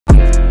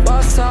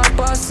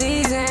boss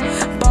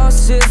season,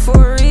 boss shit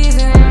for a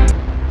reason.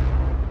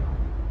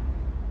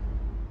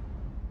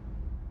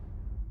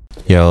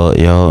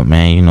 Yo,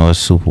 man, you know it's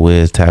Super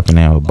Wiz tapping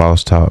in with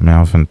Boss Talk, man.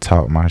 I'm finna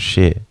talk my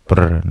shit.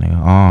 Brr,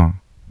 nigga,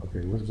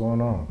 Okay, what's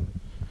going on?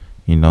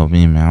 You know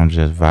me, man, I'm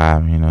just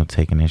vibing, you know,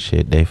 taking this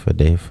shit day for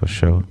day for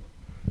sure.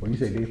 When you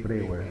say day for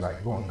day, where it's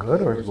like going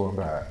good or it's going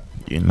bad?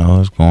 You know,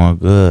 it's going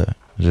good.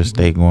 Just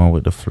stay going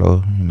with the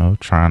flow, you know,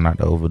 trying not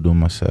to overdo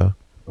myself.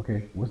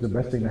 Okay, what's the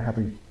best thing that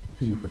happened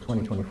to you for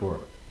 2024?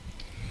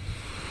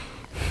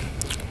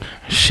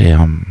 Shit, I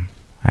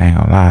ain't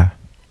gonna lie.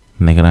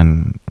 Nigga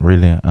done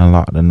really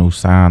unlocked the new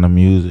sound of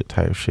music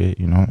type shit,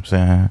 you know what I'm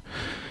saying?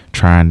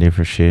 Trying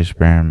different shit,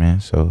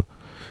 experiments, so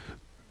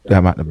that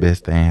about the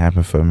best thing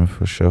happened for me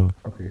for sure.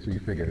 Okay, so you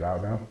figured it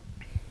out now?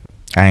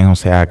 I ain't gonna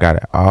say I got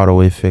it all the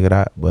way figured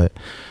out, but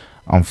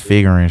I'm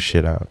figuring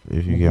shit out,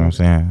 if you get what I'm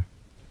saying.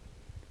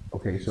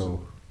 Okay,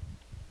 so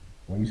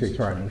when you say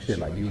trying new shit,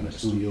 like you in the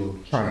studio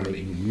trying to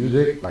make new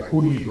music, like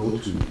who do you go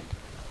to?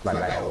 Like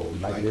oh, you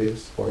like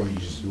this? Or you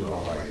just do it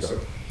all by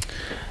yourself?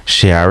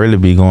 Shit, I really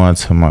be going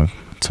to my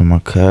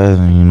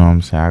cousin, you know what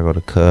I'm saying? I go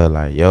to cuz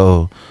like,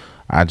 yo,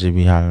 I just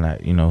be hollering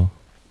at, you know,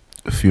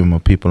 a few of my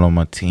people on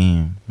my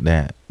team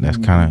that's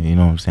kind of, you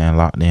know what I'm saying,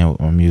 locked in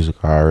with my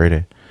music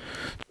already.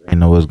 They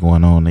know what's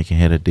going on. They can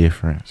hear the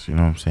difference, you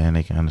know what I'm saying?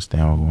 They can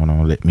understand what's going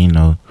on. Let me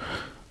know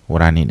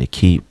what I need to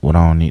keep, what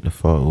I don't need to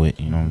fuck with,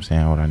 you know what I'm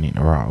saying, what I need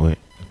to rock with.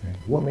 Okay.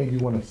 What made you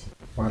want to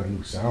find a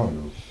new sound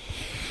though?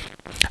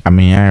 I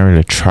mean, I ain't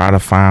really try to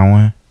find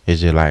one.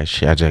 It's just like,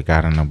 shit, I just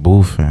got in the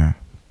booth and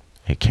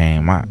it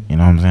came out, you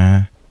know what I'm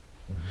saying?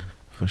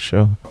 For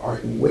sure.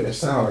 With the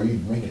sound, are you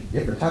making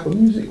different type of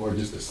music or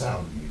just the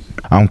sound of music?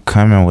 I'm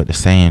coming with the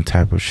same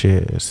type of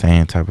shit, the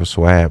same type of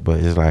swag, but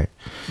it's like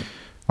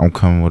I'm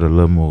coming with a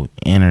little more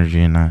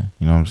energy and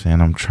you know what I'm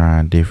saying? I'm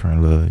trying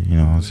different little, you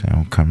know what I'm saying?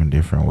 I'm coming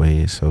different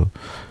ways, so,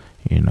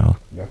 you know.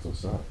 That's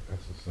what's up.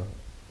 That's what's up.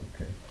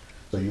 Okay.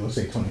 So you'll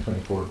say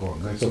 2024 going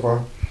good so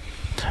far?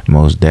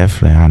 Most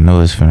definitely. I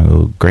know it's gonna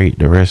go great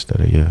the rest of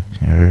the year.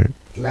 You heard?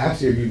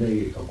 Last year you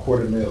made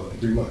 $250,000 in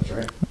 3 months,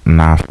 right?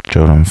 Nah,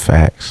 show them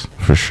facts,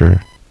 for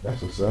sure.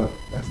 That's what's up.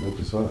 That's dope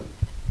as fuck.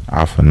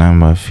 Off a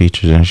number of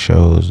features and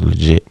shows,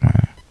 legit,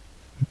 man.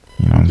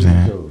 You know what I'm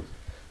saying?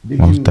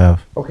 Most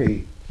def.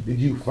 Okay, did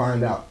you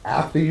find out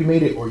after you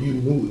made it or you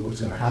knew it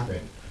was gonna happen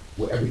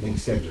with everything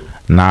scheduled?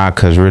 Nah,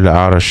 cause really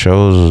all the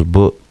shows was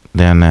booked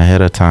down there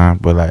ahead of time,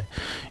 but like,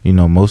 you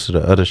know, most of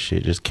the other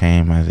shit just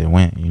came as it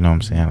went, you know what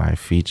I'm saying? Like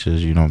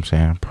features, you know what I'm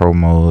saying?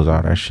 Promos,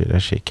 all that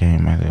shit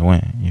came as it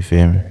went, you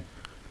feel me? Okay.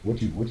 What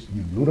you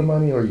blew the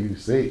money or you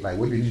saved? Like,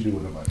 what did you do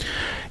with the money?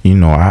 You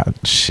know, I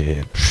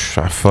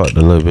fucked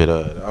a little bit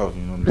of it off,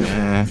 you know what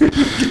I'm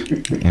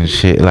saying? And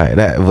shit like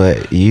that,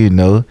 but you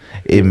know,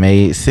 it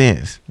made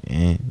sense.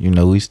 And you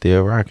know, we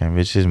still rocking,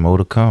 bitch, more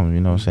to come,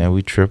 you know what I'm saying?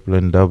 We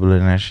tripling,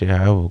 doubling that shit,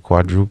 however,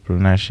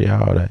 quadrupling that shit,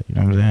 all that, you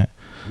know what I'm saying?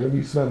 When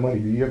you spend money,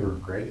 do you ever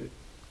regret it?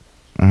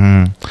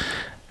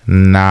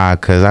 Nah,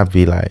 cause I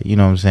be like, you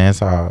know what I'm saying?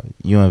 It's all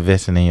you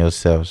investing in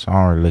yourself, so I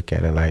don't really look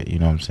at it like, you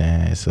know what I'm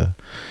saying? It's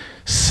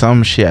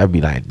some shit I be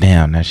like,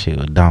 damn, that shit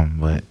was dumb,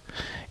 but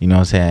you know what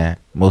I'm saying?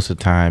 Most of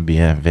the time, be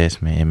an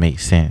investment. It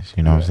makes sense,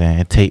 you know what I'm saying?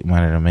 It take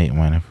money to make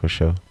money for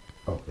sure.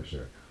 Oh, for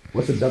sure.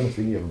 What's the dumbest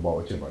thing you ever bought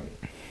with your money?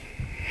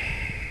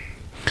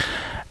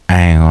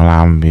 I ain't gonna lie,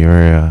 I'm gonna be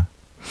real.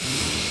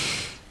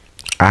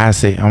 I'm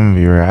gonna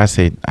be real.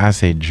 I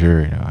say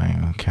jewelry though. I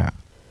ain't gonna count.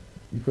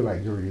 You feel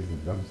like jewelry is the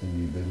dumbest thing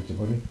you did with your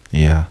money?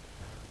 Yeah.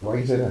 Why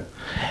you say that?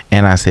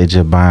 And I say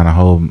just buying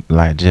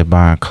just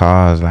buying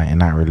cars, like, and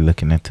not really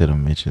looking into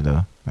them bitches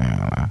though. I ain't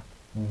gonna lie.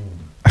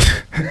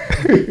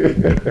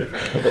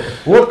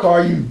 What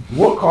car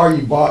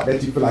you bought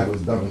that you feel like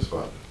was dumb as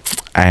fuck?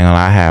 I ain't gonna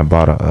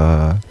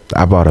lie,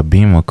 I bought a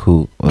Beamer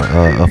coupe, a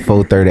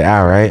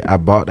 430i, right? I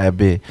bought that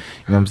bit.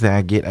 You know what I'm saying?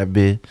 I get that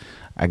bit.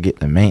 I get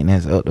the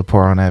maintenance up to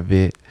par on that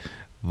bit.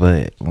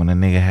 But when a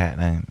nigga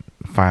had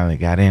finally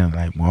got in,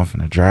 like, boy, I'm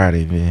finna drive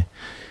that bit.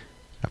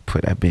 I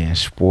put that bit in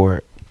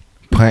sport,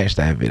 punched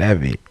that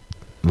bit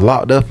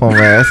locked up on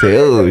me. I said,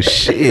 oh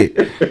shit.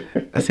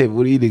 I said,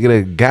 what, you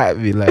nigga got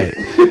me, like,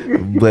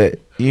 but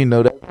you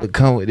know that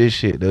come with this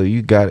shit though.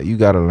 You gotta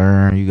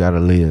learn, you gotta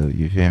live,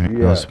 you feel me? Yeah. You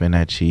gonna spend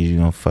that cheese, you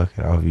gonna fuck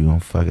it off, you gonna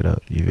fuck it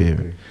up, you feel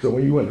me? So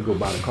when you went to go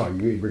buy the car,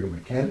 you ain't bring a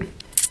mechanic?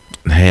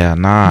 Hell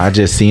nah, I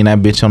just seen that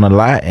bitch on the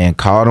lot and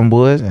called them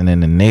boys, and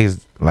then the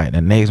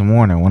next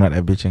morning went up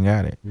that bitch and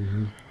got it.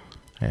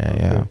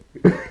 Yeah.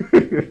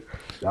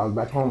 Y'all was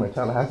back home in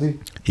Tallahasse?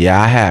 Yeah,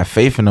 I had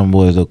faith in them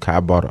boys though, cause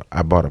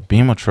I bought a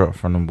Beamer truck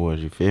from them boys,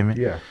 you feel me?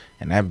 Yeah.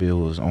 And that bill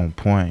was on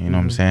point, you know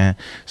what I'm saying?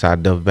 So I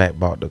doubled back,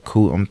 bought the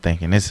coupe. I'm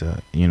thinking it's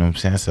you know what I'm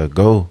saying, it's a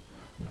go.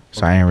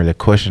 So I ain't really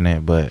questioning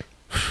it, but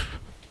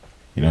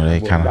you know,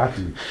 they kind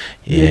of,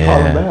 yeah.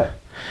 Call them back.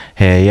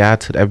 Hell yeah, I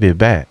took that bit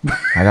back.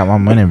 I got my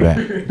money back.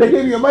 They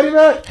gave you your money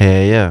back?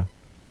 Hell yeah.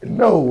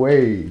 No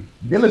way.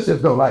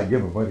 Dealerships don't like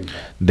giving money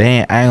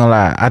back. I ain't gonna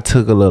lie, I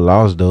took a little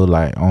loss though,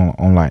 like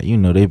on like, you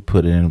know, they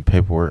put it in the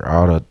paperwork,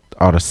 all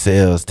all the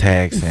sales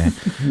tax and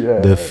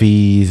the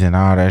fees and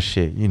all that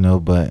shit, you know.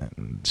 But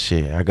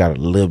shit, I got a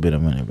little bit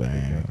of money, but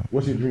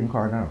what's your dream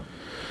car now?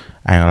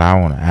 I ain't gonna lie, I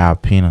want an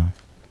Alpina.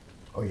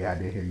 Oh yeah, I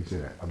did hear you say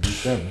that. A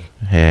B7.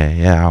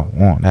 Yeah, I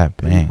want that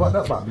bang. You fucked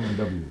up about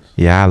BMWs.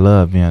 Yeah, I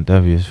love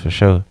BMWs for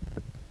sure.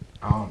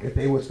 If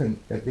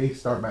they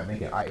start back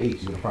making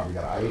i8s, you would probably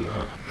got an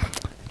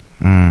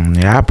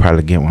i8. Yeah, I'll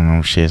probably get one of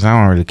them shits. I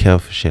don't really care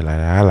for shit like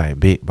that. I like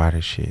big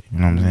body shit. You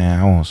know what I'm saying?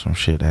 I want some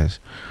shit that's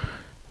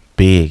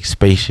big,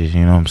 spacious.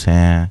 You know what I'm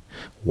saying?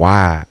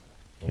 Wide.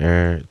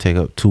 Take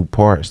up 2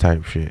 parts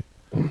type shit.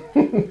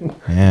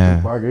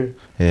 Yeah.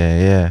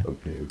 Yeah.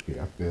 Okay,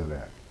 I feel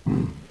that.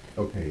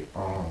 Okay,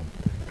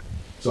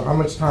 so how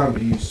much time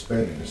do you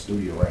spend in the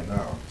studio right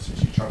now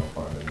since you're trying to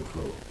find a new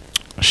flow?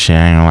 Shit,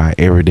 I ain't gonna lie,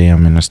 every day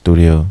I'm in the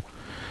studio.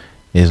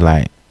 It's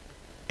like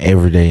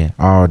every day,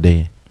 all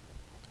day.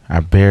 I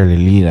barely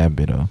leave that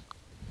bit though.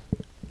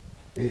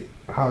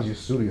 How's your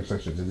studio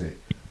sessions? Is it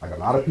like a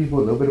lot of people,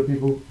 a little bit of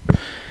people?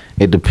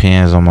 It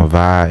depends on my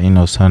vibe. You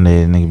know, some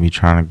days nigga be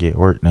trying to get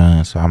work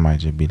done, so I might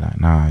just be like,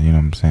 nah, you know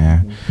what I'm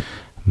saying?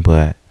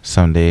 But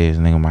some days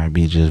nigga might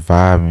be just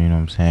vibing, you know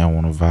what I'm saying? I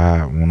wanna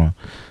vibe,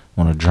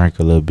 wanna drink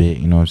a little bit,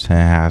 you know what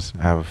I'm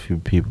saying? Have a few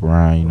people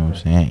around, you know what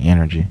I'm saying?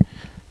 Energy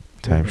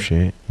type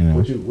shit, you know.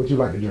 What you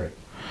like to drink?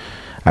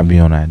 I be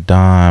on that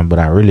Don, but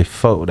I really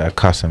fuck with that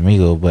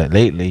Casamigo. But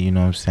lately, you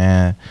know what I'm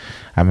saying,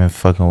 I've been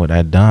fucking with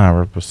that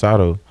Don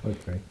Reposado.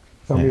 Okay.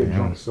 Tell me a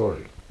drunk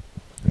story.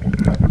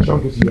 Like the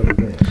drunkest you ever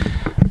been.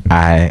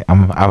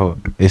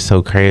 It's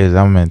so crazy.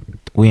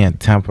 We in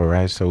Tampa,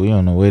 right? So we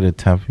on the way to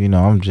Tampa. You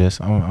know,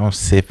 I'm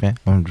sipping,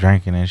 I'm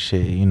drinking and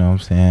shit. You know what I'm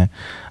saying?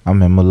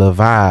 I'm in my little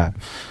vibe.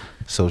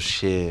 So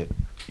shit.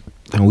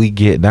 And we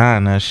get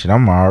down there, shit,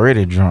 I'm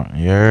already drunk.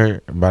 You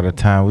heard? By the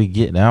time we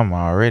get there, I'm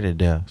already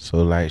there.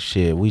 So like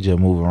shit, we just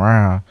move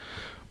around.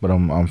 But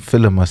I'm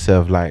feeling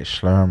myself like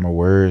slurring my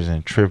words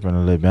and tripping a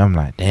little bit. I'm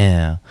like,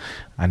 damn,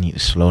 I need to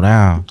slow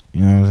down.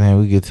 You know what I'm saying?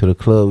 We get to the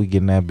club, we get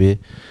in that bit.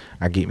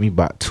 I get me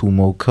about 2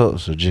 more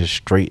cups of just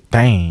straight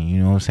thing.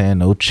 You know what I'm saying?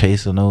 No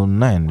chaser, no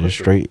nothing. Just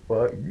straight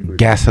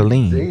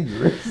gasoline. You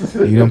know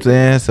what I'm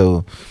saying?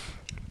 So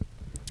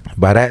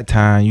by that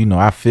time, you know,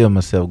 I feel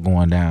myself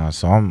going down.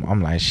 So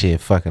I'm like,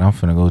 shit, fuck it. I'm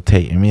finna go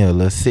take me a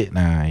little sit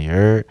down, you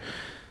heard?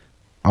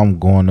 I'm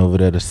going over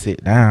there to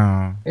sit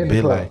down.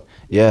 Be like,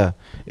 yeah,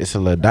 it's a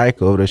little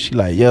dyke over there. She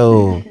like,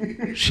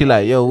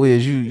 yo,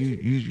 Wiz,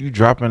 you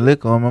dropping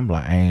liquor on me? I'm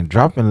like, I ain't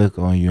dropping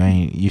liquor on you.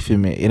 You feel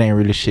me? It ain't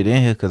really shit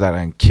in here because I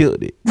done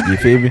killed it. You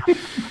feel me?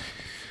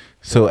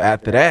 So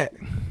after that,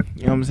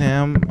 you know what I'm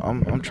saying?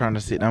 I'm trying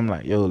to sit down. I'm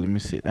like, yo, let me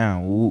sit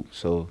down. Whoop.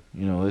 So,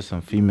 you know, there's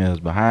some females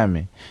behind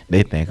me.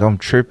 They think I'm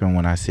tripping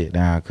when I sit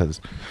down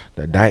because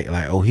the dyke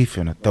like, oh, he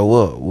finna throw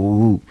up.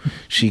 Whoop.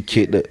 She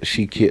kicked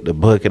the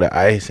bucket of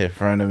ice in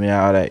front of me,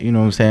 all that. You know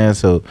what I'm saying?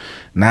 So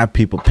now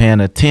people paying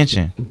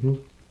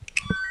attention.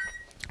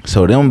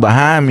 So them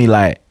behind me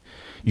like,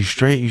 you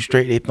straight,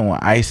 they throwing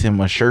ice in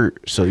my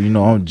shirt. So, you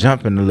know, I'm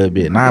jumping a little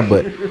bit now,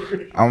 but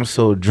I'm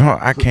so drunk,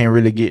 I can't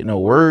really get no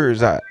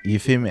words out. You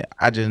feel me?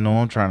 I just know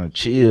I'm trying to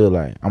chill.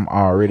 Like, I'm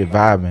already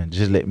vibing.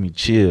 Just let me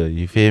chill.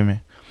 You feel me?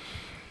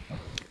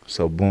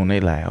 So, boom, they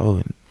like,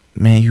 oh,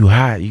 man, you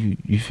hot.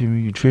 You feel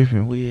me? You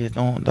tripping. Weird.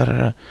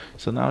 Da-da-da.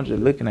 So now I'm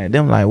just looking at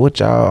them like, what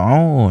y'all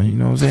on? You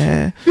know what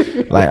I'm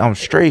saying? Like, I'm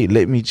straight.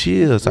 Let me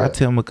chill. So I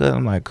tell my cousin,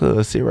 I'm like,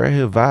 cuz, sit right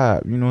here,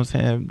 vibe. You know what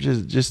I'm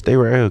saying? Just stay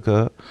right here,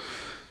 cuz.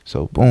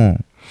 So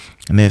boom,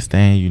 next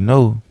thing you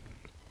know,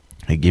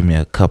 they give me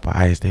a cup of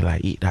ice. They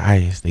like, eat the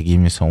ice. They give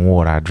me some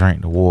water. I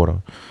drank the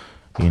water,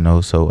 you know.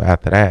 So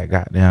after that,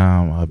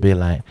 goddamn, a bit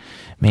like,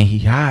 man, he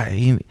hot.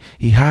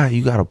 He hot.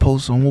 You gotta pour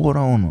some water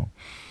on him.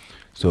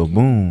 So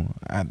boom,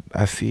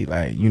 I see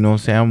like, you know what I'm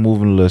saying, I'm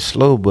moving a little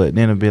slow, but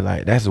then a bit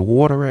like, that's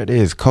water right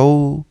there. It's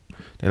cold.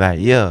 They're like,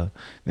 yeah.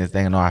 Next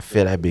thing you know, I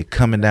feel that bit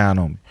coming down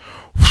on me.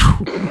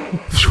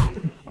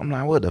 I'm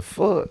like, what the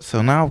fuck?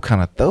 So now I'm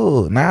kind of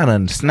thugged. Now I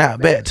done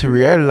snap back to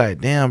reality like,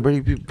 damn,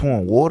 bro, people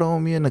pouring water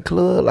on me in the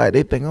club. Like,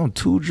 they think I'm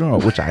too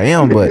drunk, which I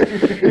am, but,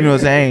 you know what I'm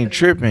saying, I ain't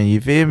tripping, you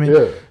feel me?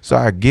 Yeah. So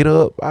I get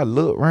up, I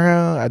look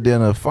around, I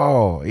didn't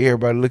fall.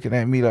 Everybody looking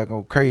at me like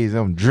I'm crazy.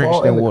 I'm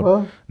drenched in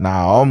water. Nah,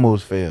 I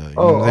almost fell. You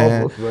know what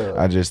I'm saying?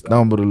 I just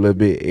stumbled a little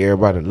bit.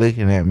 Everybody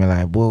looking at me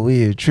like, boy,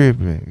 we is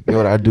tripping.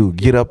 What I do?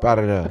 Get up out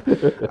of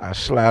there. I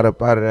slide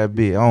up out of that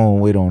bit. I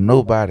don't wait on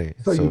nobody.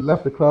 So you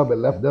left the club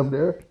and left them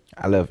there?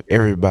 I left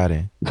everybody.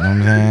 You know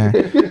what I'm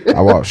saying?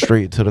 I walked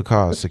straight to the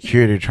car.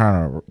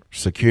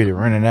 Security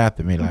running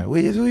after me like, where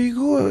you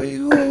going? Where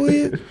you going?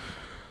 Wiz?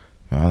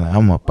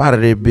 I'm up out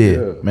of that bit.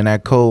 Yeah. Man,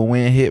 that cold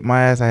wind hit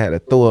my ass. I had to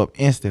throw up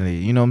instantly.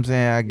 You know what I'm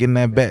saying? I get in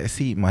that back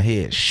seat, my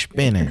head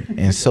spinning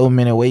in so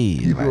many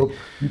ways. You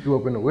threw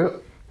up in the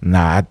whip?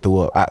 Nah, I threw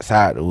up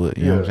outside the whip.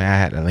 You know what I'm saying? I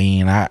had to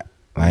lean out.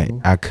 Like,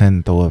 I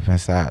couldn't throw up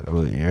inside the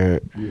whip. You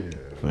heard? Yeah.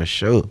 For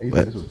sure. You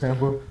said this was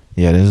Tampa?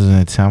 Yeah, this is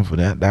in Tampa.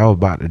 That was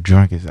about the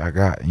drunkest I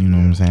got. You know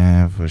what I'm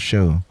saying? For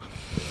sure.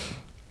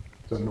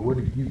 So what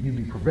do you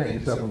be preventing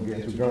yourself from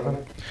getting too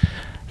drunk?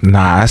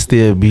 Nah, I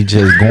still be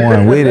just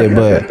going with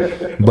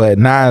it, but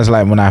now it's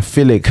like when I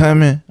feel it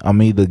coming,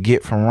 I'm either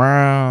get from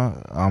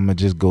around, I'ma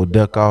just go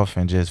duck off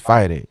and just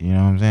fight it. You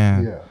know what I'm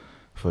saying? Yeah.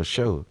 For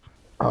sure.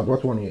 I was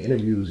watching one of your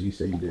interviews. You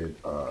said you did.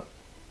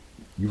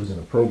 You was in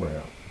a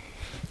program.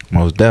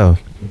 Most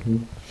def.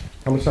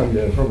 How much time you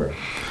did in the program?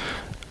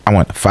 I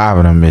went to 5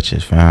 of them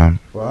bitches, fam.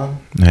 5?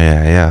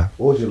 Yeah.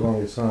 What was your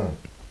longest time?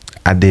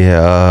 I did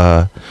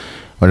well,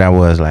 that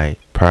was like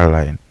probably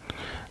like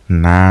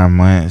 9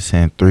 months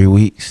and 3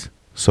 weeks.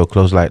 So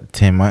close like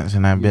 10 months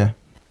in that bit.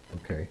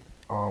 Okay.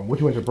 What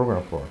you went to the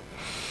program for?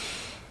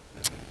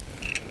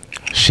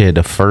 Shit,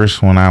 the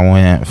first one I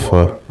went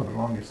for the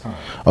longest time.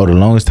 Oh, the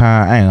longest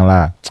time, I ain't gonna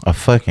lie. A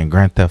fucking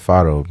Grand Theft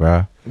Auto,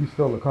 bro. You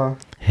stole a car?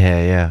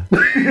 Hell yeah.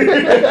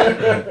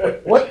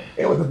 What?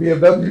 It was a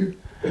BMW?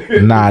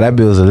 Nah, that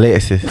bill was a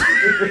Lexus.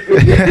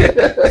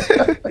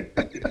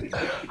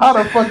 How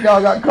the fuck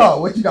y'all got caught?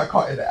 What, you got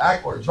caught in the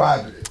act or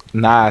driving it?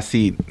 Nah,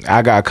 see,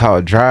 I got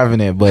caught driving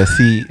it, but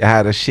see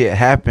how the shit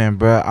happened,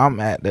 bro. I'm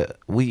at the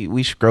we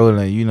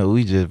scrolling, you know,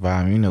 we just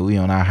vibing, you know, we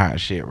on our hot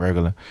shit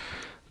regular,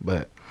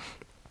 but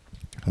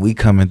we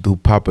coming through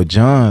Papa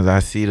John's. I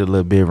see the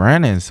little bit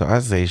running, so I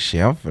say,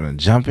 shit, I'm finna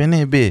jump in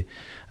that bit.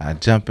 I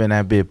jump in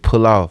that bit,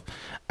 pull off.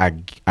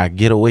 I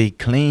get away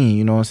clean,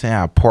 you know what I'm saying?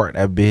 I park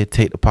that bit,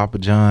 take the Papa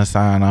John's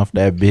sign off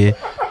that bit.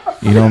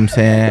 You know what I'm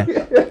saying?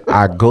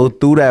 I go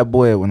through that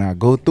boy. When I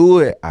go through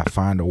it, I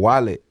find a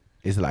wallet.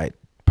 It's like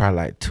probably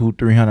like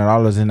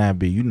 $200-300 in that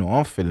bit. You know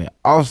I'm feeling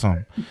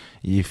awesome.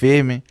 You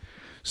feel me?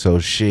 So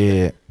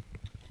shit,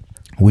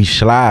 we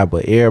slide,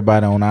 but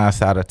everybody on our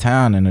side of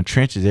town in the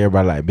trenches,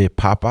 everybody like bit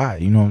pop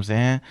out. You know what I'm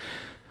saying?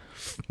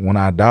 When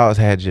our dogs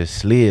had just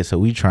slid, so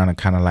we trying to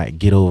kind of like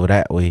get over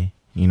that way.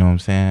 You know what I'm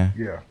saying?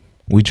 Yeah.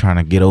 We trying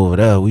to get over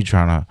there. We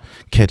trying to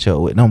catch up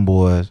with them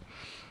boys.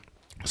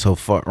 So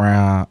fuck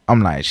around.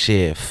 I'm like,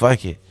 shit,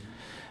 fuck it.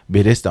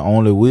 But it's the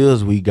only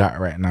wheels we got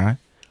right now.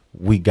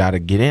 We got to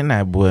get in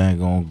that boy and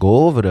gonna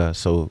go over there.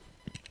 So,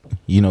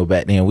 you know,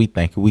 back then we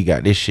thinking we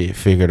got this shit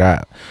figured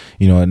out.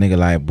 You know, a nigga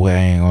like, boy, I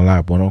ain't gonna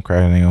lie, boy, don't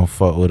cry, ain't gonna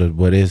fuck with us.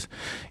 But it's,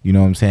 you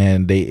know what I'm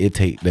saying, it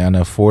take down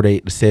to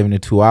 48 to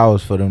 72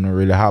 hours for them to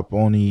really hop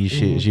on these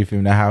shit. You feel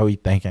me? That's how we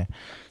thinking.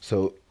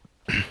 So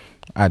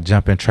I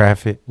jump in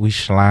traffic, we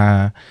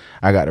slime.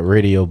 I got the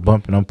radio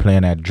bumping, I'm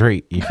playing that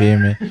Drake, you feel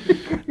me?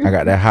 I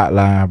got that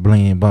hotline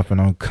bling bumping,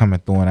 I'm coming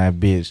through in that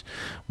bitch.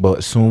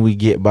 But soon we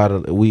get by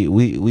the,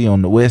 we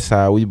on the west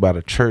side, we by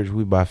the church,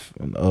 we by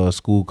a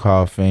school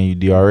called FAMU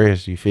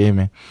DRS, you feel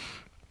me?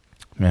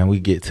 Man, we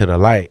get to the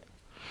light.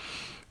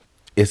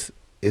 It's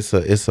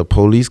a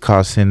police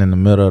car sitting in the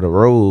middle of the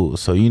road.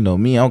 So you know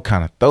me, I'm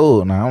kind of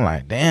throwed now. I'm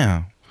like,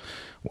 damn.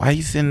 Why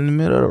you sitting in the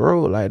middle of the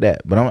road like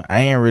that? But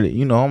I ain't really,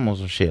 you know, almost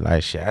some shit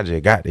like shit. I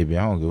just got there, but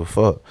I don't give a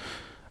fuck.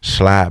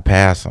 Slide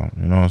past him,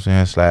 you know what I'm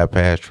saying? Slide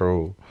past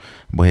troll.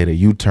 But hit a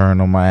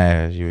U-turn on my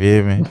ass, you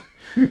hear me?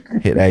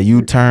 Hit that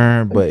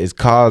U-turn, but it's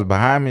cars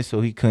behind me,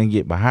 so he couldn't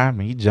get behind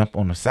me. He jumped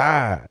on the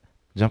side,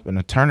 jump in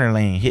the turning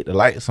lane, hit the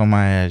lights on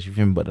my ass, you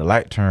feel me? But the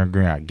light turned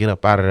green, I get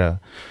up out of there.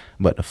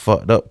 But the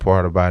fucked up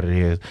part about it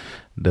is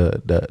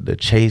the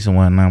chase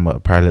went on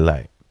but probably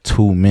like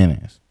 2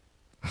 minutes.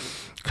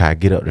 I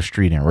get up the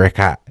street and wreck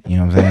out, you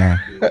know what I'm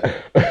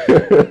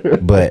saying?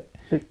 But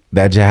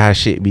that's just how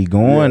shit be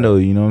going though,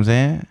 you know what I'm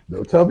saying?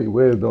 Don't tell me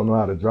Wizz don't know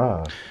how to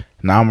drive.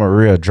 Now I'm a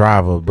real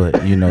driver,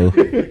 but you know,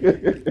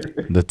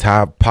 the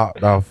top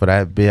popped off of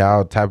that bit,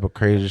 all type of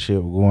crazy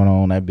shit was going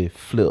on. That bit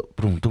flipped,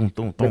 boom, boom,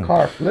 boom, boom. The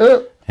car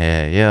flipped?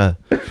 Yeah.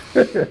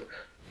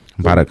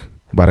 By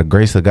the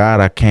grace of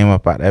God, I came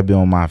up out that bit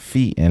on my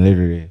feet and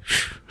literally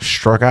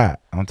struck out.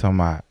 I'm talking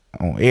about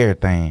on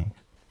everything.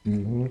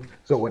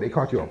 So what, they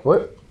caught you on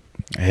foot?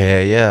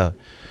 Yeah.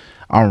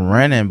 I'm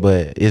running,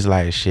 but it's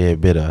like shit,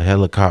 bit of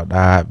helicopter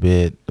out,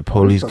 bit the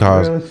police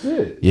cars.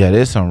 Yeah,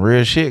 there's some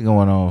real shit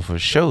going on for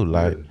sure.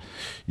 Like,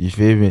 you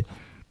feel me?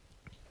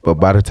 But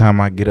by the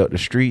time I get up the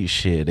street,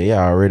 shit, they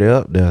already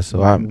up there.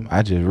 So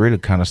I just really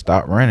kind of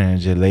stopped running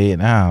and just lay it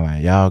down.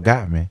 Like, y'all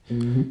got me.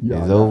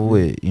 It's over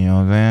with. You know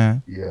what I'm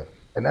saying? Yeah.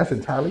 And that's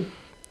in Tally?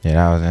 Yeah,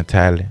 that was in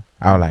Tally.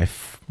 I was like,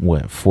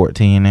 what,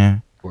 14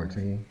 then?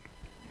 14.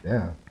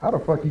 Yeah. How the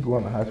fuck you go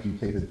on the high speed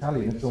chase in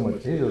Tally and so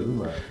much hills? You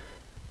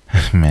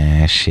like,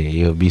 man, shit,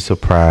 you'll be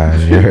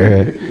surprised. You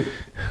heard?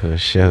 For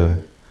sure.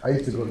 I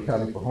used to go to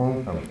Cali for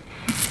homecoming.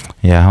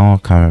 Yeah,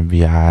 homecoming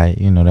be alright.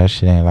 You know, that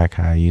shit ain't like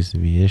how it used to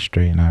be. It's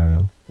straight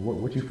now though.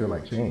 What you feel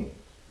like changed?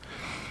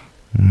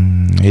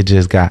 It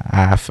just got,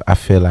 I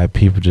feel like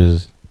people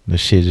just, the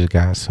shit just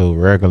got so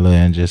regular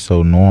and just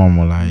so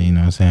normal. Like, you know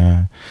what I'm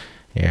saying?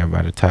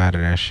 Everybody tired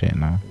of that shit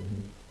now.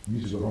 You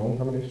used to go to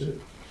homecoming and shit?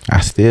 I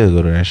still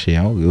go to that shit.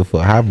 I don't give a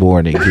fuck how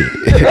bored it get.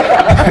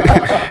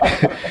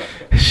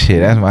 Shit,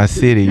 that's my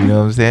city. You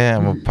know what I'm saying?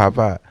 I'm gonna pop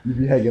out. You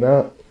be hanging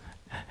out?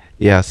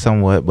 Yeah,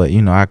 somewhat, but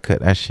you know, I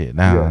cut that shit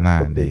down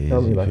nowadays.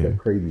 Tell me like a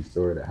crazy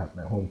story that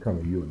happened at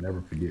homecoming you would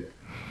never forget.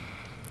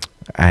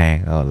 I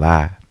ain't gonna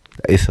lie.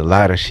 It's a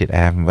lot of shit that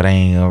happened, but I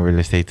ain't gonna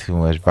really say too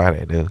much about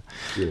it though.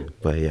 Yeah.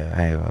 But yeah,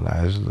 I ain't gonna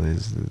lie.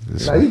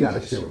 Now you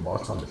gotta share with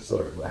BossTalk the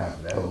story what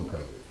happened at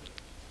homecoming.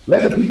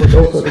 Let the people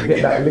know so they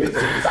get that lit.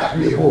 So stop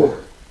being bored.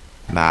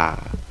 Nah.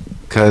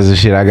 Cause the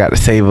shit I got to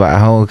say about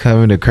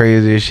homecoming, the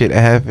craziest shit that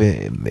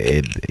happened,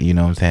 you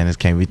know what I'm saying? This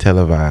can't be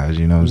televised,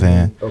 you know what I'm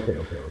saying? Okay.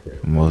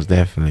 Most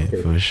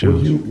definitely, for sure.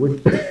 Would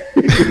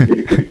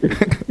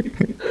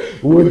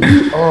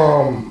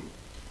you,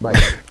 like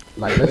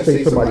let's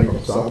say somebody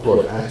from South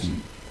Florida asked you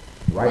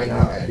right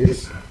now at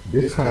this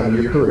time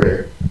of your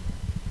career,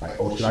 like,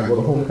 oh, should I go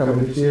to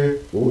homecoming this year?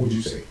 What would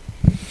you say?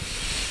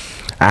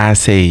 I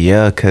say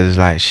yeah, cause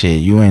like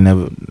shit,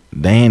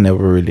 they ain't never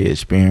really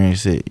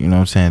experienced it. You know what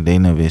I'm saying? They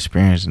never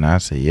experienced it. And I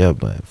say yeah,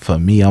 but for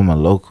me, I'm a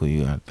local.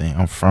 You know,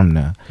 I'm from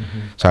there,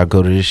 so I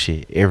go to this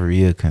shit every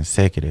year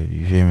consecutive.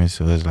 You feel me?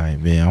 So it's like,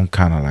 man, I'm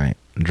kind of like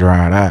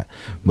dried out.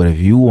 But if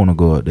you want to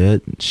go up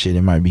there, shit,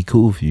 it might be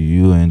cool for you.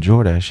 You'll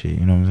enjoy that shit.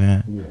 You know what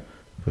I'm saying? Yeah,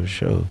 for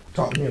sure.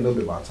 Talk to me a little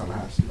bit about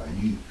Tallahasse. Like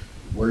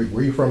where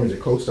you from? Is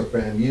it close to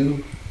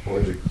FAMU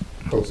or is it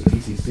close to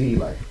TCC?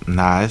 Like,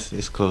 nah,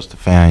 it's close to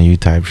FAMU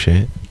type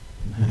shit.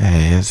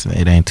 Hey,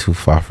 it ain't too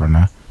far from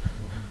there.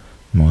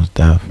 Most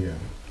definitely. Yeah.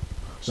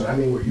 So I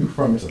mean, where you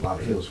from is a lot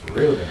of hills for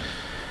real then.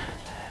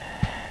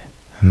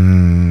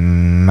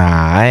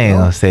 Nah, I ain't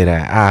gonna say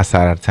that. Our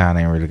side of town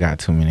ain't really got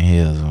too many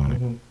hills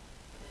on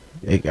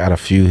it. It got a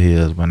few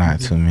hills, but not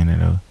too many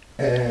though.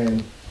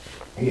 And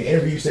in your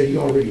interview, you said you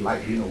don't really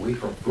like being away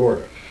from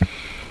Florida.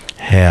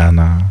 Hell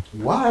nah.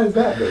 Why is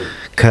that though?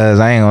 Cause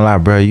I ain't gonna lie,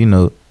 bro. You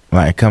know,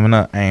 like coming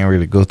up, I ain't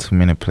really go too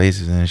many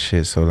places and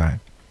shit. So like,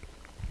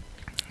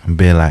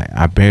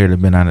 I barely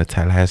been out of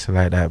Tallahassee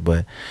like that.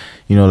 But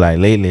you know, like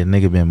lately, a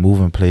nigga been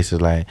moving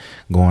places, like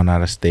going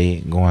out of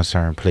state, going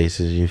certain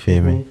places. You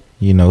feel me?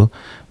 You know,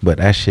 but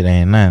that shit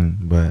ain't nothing.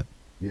 But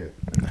yeah,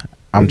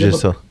 I'm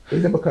just so.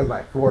 Is it because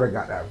like Florida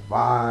got that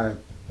vibe,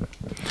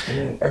 and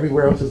then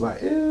everywhere else is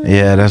like,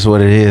 yeah, that's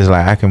what it is.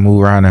 Like I can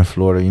move around in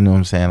Florida. You know what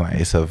I'm saying? Like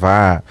it's a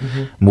vibe.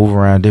 Move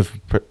around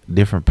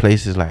different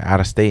places, like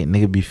out of state.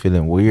 Nigga be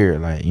feeling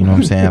weird. Like you know what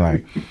I'm saying?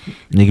 Like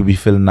nigga be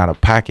feeling out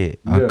of pocket,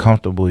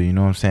 uncomfortable. You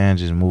know what I'm saying?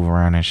 Just move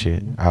around and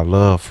shit. I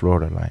love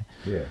Florida. Like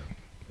yeah.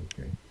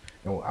 Okay.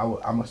 And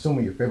I'm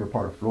assuming your favorite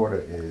part of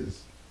Florida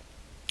is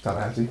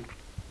Tallahassee.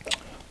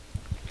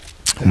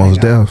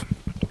 Most def.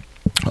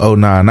 Oh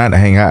nah, not to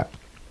hang out.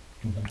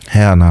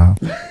 Hell no.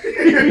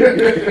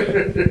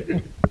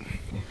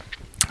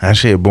 That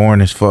shit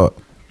boring as fuck.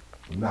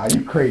 Nah,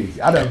 you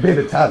crazy. I done been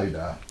to Tally,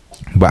 dog.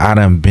 But I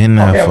done been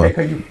there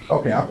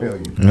okay, I feel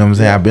you. You know what I'm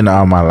saying? I've been there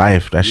all my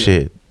life. That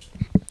shit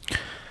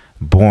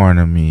boring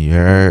to me. You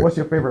heard? What's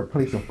your favorite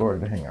place in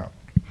Florida to hang out?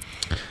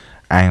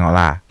 I ain't gonna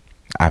lie.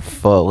 I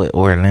fuck with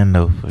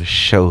Orlando for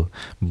sure.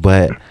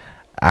 But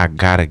I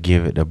gotta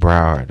give it to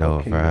Broward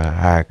though, bro.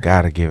 I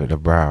gotta give it to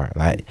Broward.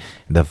 Like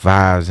the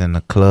vibes in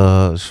the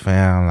clubs,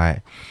 fam.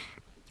 Like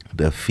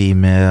the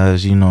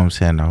females, you know what I'm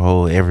saying, the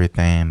whole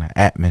everything, the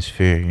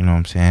atmosphere, you know what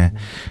I'm saying.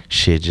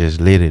 Shit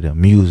just lit it. The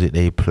music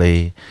they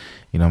play,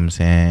 you know what I'm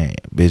saying.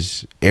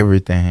 Bitch,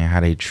 everything, how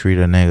they treat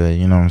a nigga,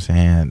 you know what I'm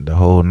saying. The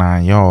whole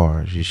 9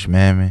 yards. You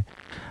smell me?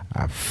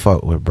 I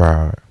fuck with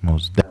Broward,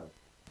 most definitely.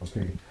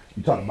 Okay,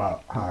 you talk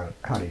about how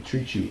they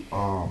treat you.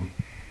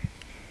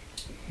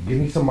 Give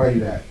me somebody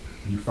that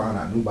you found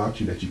out knew about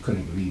you that you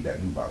couldn't believe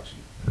that knew about you.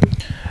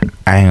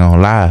 I ain't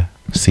gonna lie.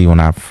 See, when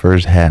I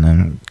first had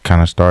him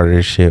kind of started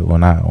this shit,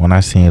 when I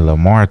seen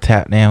Lamar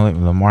tap down with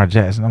me, Lamar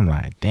Jackson, I'm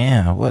like,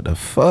 damn, what the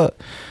fuck?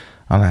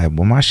 I'm like,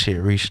 well, my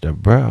shit reached the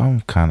bro. I'm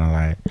kind of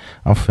like,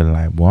 I'm feeling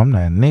like, boy, I'm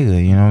that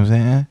nigga, you know what I'm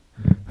saying?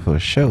 For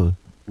sure.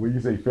 When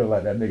you say you feel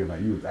like that nigga,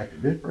 like you was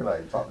acting different,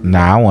 like talking.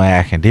 Nah, I wasn't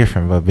acting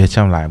different, but bitch,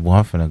 I'm like, boy,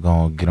 I'm finna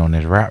go and get on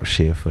this rap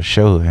shit for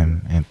sure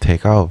and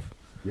take off.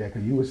 Yeah,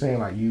 because you were saying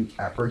like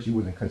at first you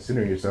wasn't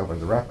considering yourself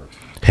as a rapper.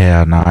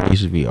 Hell no, I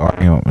used to be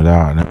arguing with my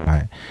dog, and I'm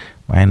like,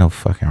 well, I ain't no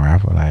fucking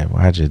rapper. Like,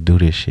 well, I just do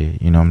this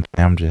shit. You know what I'm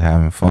saying? I'm just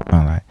having fun.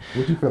 Like,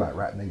 would you feel like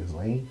rap niggas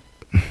lame?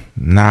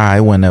 Nah, it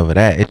wasn't ever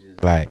that. It's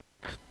just like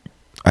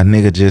a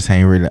nigga just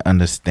ain't really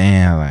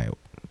understand, like,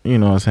 you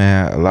know what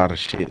I'm saying, a lot of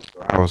shit.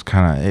 So I was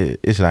kind of,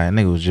 it's like a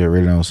nigga was just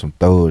really on some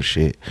throw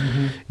shit.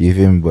 You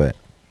feel me? But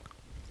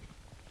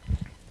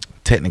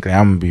technically,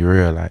 I'm gonna be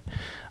real, like,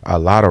 a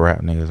lot of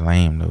rap niggas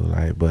lame though,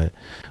 like, but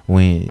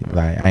when,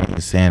 like, I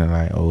ain't saying it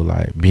like, oh,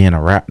 like, being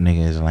a rap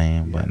nigga is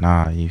lame, but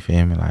nah, you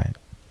feel me, like,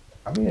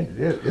 I mean,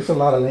 there's a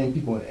lot of lame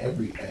people in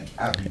every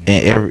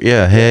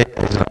yeah, hey,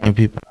 there's lame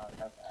people.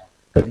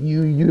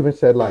 You even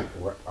said like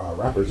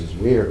rappers is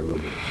weird a little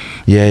bit.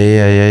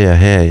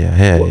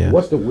 Yeah.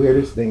 What's the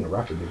weirdest thing a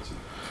rapper did to you?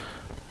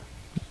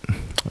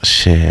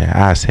 Shit,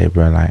 I say,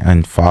 bro, like,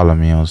 unfollow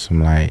me on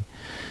some, like,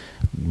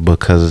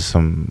 because of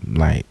some,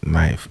 like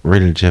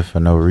really just for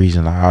no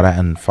reason, like all that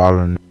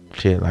unfollowing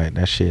shit, like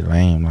that shit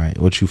lame. Like,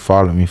 what you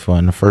followed me for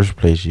in the first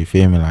place? You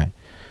feel me? Like,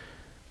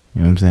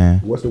 you know what I'm saying?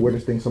 What's the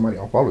weirdest thing somebody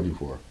unfollowed you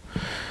for?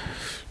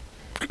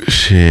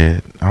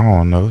 Shit, I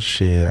don't know.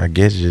 Shit, I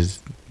guess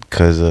just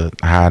cause of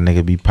how a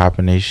nigga be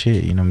popping they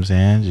shit. You know what I'm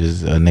saying?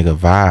 Just a nigga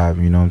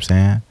vibe. You know what I'm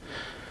saying?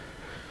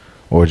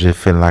 Or just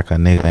feeling like a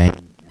nigga ain't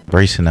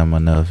embracing them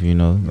enough. You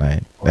know,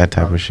 like that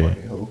type of shit.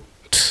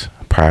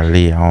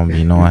 probably I don't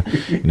be knowing.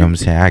 You know what I'm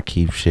saying? I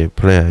keep shit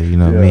player. You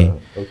know what I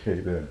mean? Okay,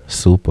 then.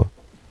 Super.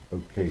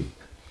 Okay,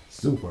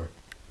 super.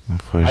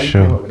 For How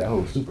sure. you came up with that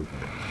whole super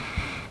thing?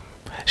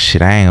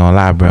 Shit, I ain't gonna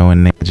lie, bro.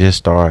 When niggas just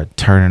start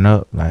turning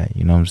up, like,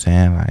 you know what I'm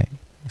saying? Like,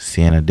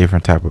 seeing a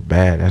different type of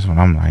bad, that's when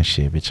I'm like,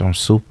 shit, bitch, I'm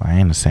super. I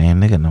ain't the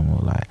same nigga no more.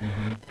 Like,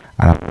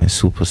 I done been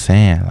super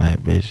saiyan, like,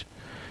 bitch.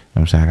 You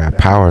know what I'm saying? I got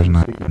powers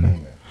now.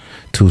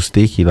 Too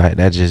sticky, like,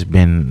 that just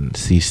been,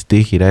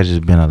 sticky, that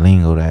just been a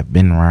lingo that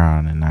been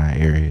around in our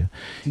area.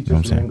 You know what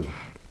I'm saying?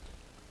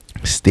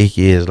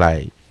 Sticky is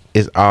like,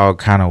 it's all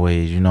kind of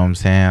ways, you know what I'm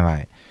saying?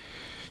 Like,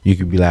 you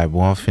could be like,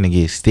 boy, I'm finna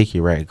get sticky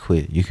right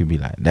quick. You could be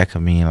like, that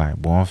could mean like,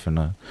 boy, I'm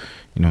finna,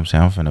 you know what I'm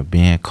saying? I'm finna be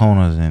in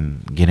corners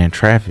and get in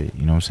traffic.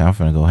 You know what I'm saying? I'm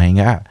finna go hang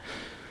out.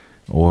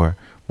 Or,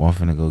 boy, I'm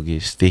finna go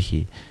get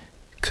sticky.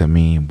 Could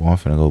mean, boy, I'm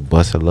finna go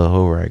bust a little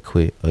hole right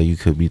quick. Or you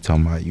could be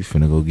talking about, you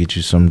finna go get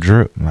you some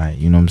drip. Like,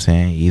 you know what I'm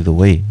saying? Either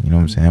way, you know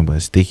what I'm saying?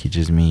 But sticky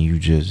just mean you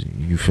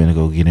finna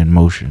go get in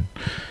motion.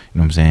 You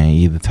know what I'm saying?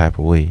 Either type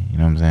of way. You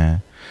know what I'm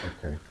saying?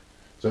 Okay.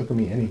 So it could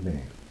mean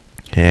anything.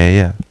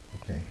 Yeah.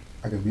 Okay.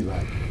 I could be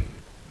like,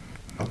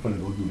 I'm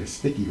finna go do this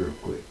sticky real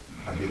quick.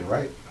 I did it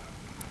right.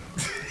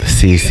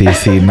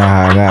 See,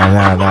 nah.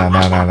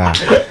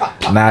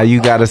 Nah,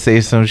 you gotta say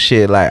some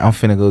shit like, I'm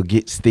finna go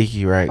get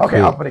sticky right quick.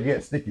 Okay, I'm finna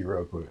get sticky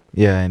real quick.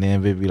 Yeah, and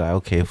then baby be like,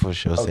 okay, for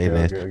sure, say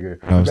that. Okay. You know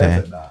what I'm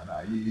saying?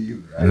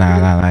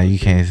 Nah, You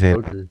can't say that.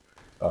 Okay.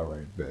 All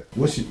right, bet.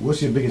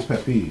 What's your biggest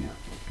pet peeve?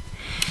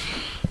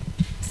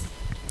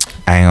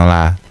 I ain't gonna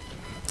lie.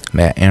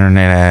 That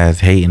internet ass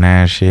hating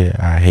ass shit,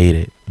 I hate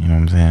it. You know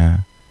what I'm saying?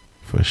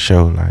 For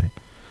sure, like,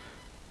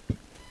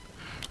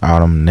 all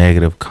them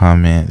negative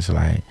comments,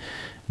 like,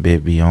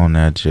 bitch be on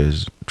there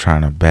just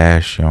trying to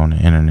bash you on the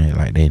internet,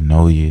 like they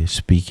know you,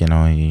 speaking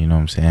on you, you know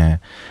what I'm saying?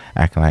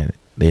 Acting like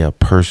they a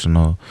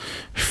personal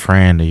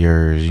friend of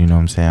yours, you know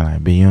what I'm saying?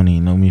 Like, bitch, you don't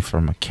even know me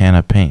from a can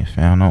of paint,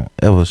 fam. Don't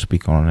ever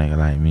speak on a nigga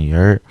like me, you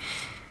heard?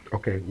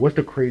 Okay, what's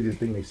the craziest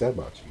thing they said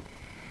about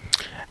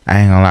you?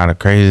 I ain't gonna lie, the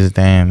craziest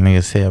thing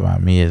niggas say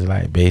about me is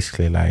like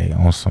basically like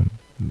on some,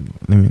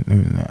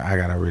 I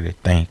gotta really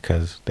think,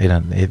 cause they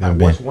done been.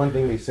 What's one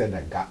thing they said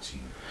that got you?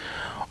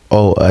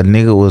 Oh, a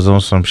nigga was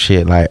on some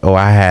shit like, oh,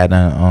 I had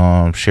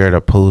shared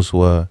a post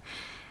where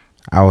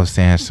I was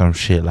saying some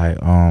shit like,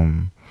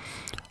 oh,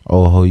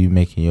 ho, you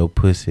making your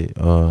pussy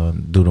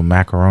do the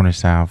macaroni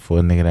sound for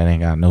a nigga that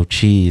ain't got no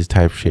cheese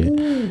type shit.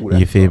 Ooh,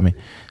 you feel me?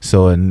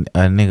 So a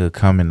nigga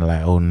coming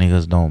like, oh,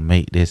 niggas don't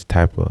make this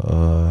type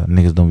of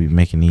niggas don't be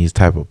making these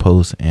type of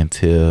posts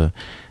until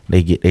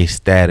they get their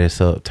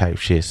status up type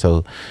shit.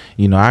 So,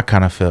 you know, I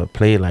kind of felt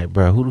played like,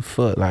 bro, who the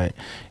fuck, like,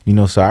 you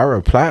know, so I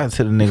replied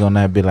to the nigga on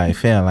that bit like,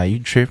 fam, like, you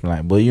tripping,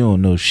 like, boy, you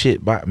don't know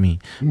shit about me.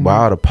 But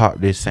I oughta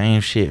popped this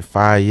same shit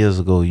 5 years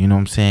ago, you know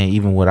what I'm saying,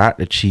 even without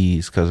the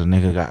cheese, cause a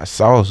nigga got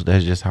sauce.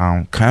 That's just how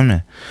I'm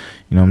coming,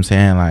 you know what I'm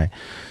saying? Like,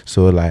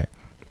 so like,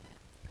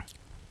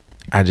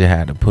 I just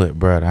had to put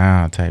bro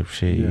down type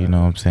shit, you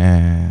know what I'm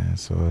saying?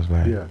 So it's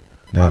like,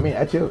 I mean,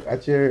 at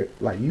your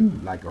like, you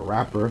like a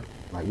rapper,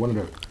 like one of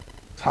the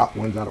top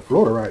ones out of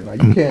Florida right now.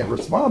 You can't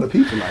respond to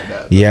people like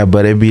that. Yeah,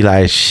 but it be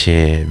like,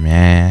 shit,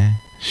 man.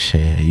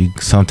 Shit, you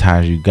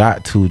sometimes you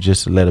got to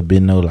just to let a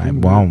bit know, like,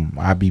 boy,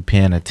 I be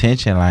paying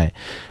attention, like,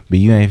 but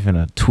you ain't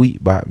finna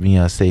tweet about me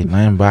or say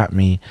nothing about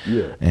me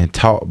and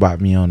talk about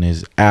me on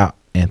this app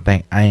and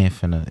think I ain't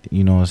finna,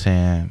 you know what I'm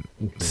saying,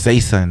 say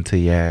something to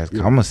your ass.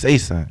 I'm gonna say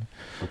something.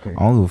 I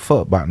don't give a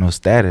fuck about no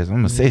status. I'm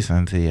gonna say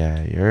something to your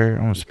ass. You heard?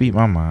 I'm gonna speak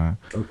my mind.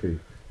 Okay.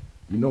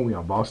 You know we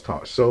on Boss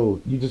Talk.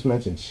 So you just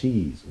mentioned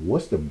cheese.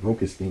 What's the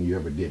brokest thing you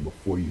ever did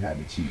before you had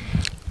the cheese?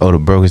 Oh, the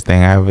brokest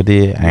thing I ever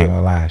did? I ain't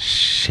gonna lie.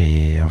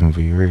 Shit, I'm gonna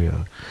be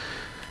real.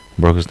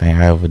 Brokest thing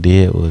I ever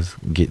did was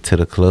get to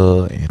the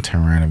club and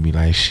turn around and be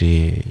like,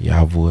 shit,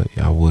 y'all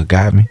would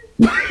got me.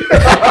 You know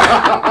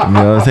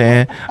what I'm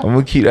saying? I'm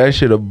gonna keep that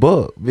shit a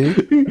buck,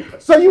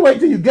 bitch. So you wait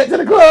till you get to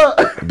the club?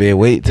 Bitch,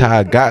 wait till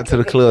I got to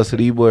the club so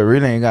these boys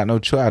really ain't got no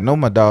choice. I know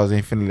my dogs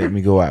ain't finna let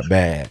me go out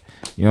bad.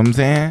 You know what I'm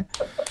saying?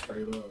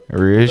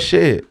 Real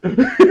shit. You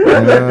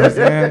know what I'm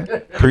saying?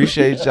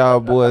 Appreciate y'all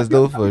boys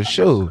though for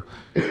sure.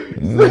 You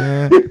know what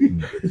I'm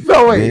saying?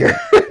 So wait,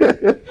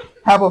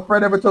 have a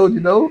friend ever told you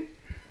no?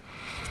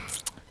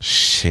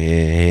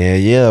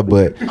 Shit, yeah,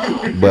 but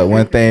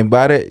one thing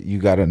about it, you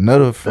got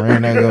another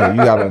friend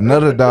you got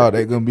another dog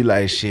that gonna be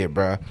like, shit,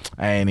 bro,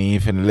 I ain't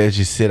even finna let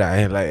you sit out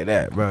here like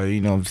that, bro.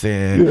 You know what I'm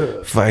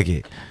saying? Fuck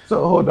it.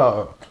 So hold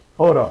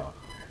on.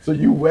 So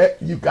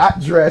you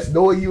got dressed,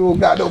 knowing you don't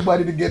got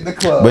nobody to get in the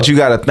club. But you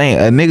gotta think,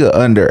 a nigga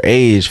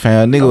underage,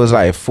 fam. A nigga was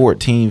like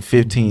 14,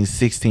 15,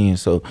 16.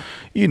 So,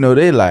 you know,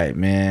 they like,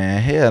 man,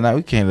 hell no,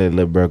 we can't let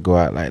little bro go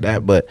out like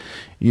that. But,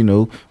 you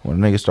know,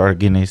 when a nigga started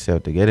getting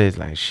themselves together, it's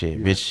like,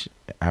 shit, bitch,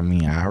 I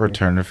mean, I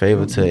return the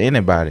favor to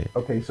anybody.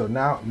 Okay, so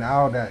now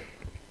that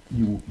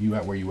you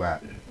at where you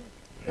at,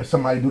 if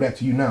somebody do that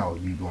to you now,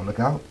 you gonna look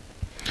out?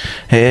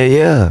 Hell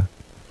yeah.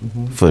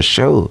 For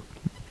sure.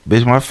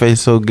 Bitch, my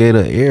face so gay to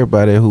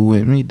everybody who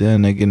with me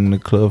done they get in the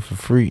club for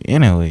free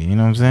anyway, you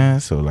know what I'm saying?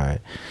 So like,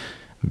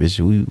 Bitch,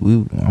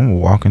 I'm a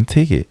walking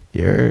ticket.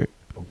 You heard?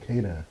 Okay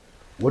then.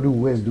 What do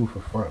Wizz do for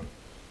fun?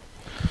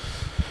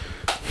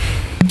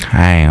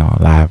 I ain't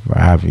gonna lie,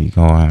 bro. I be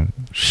going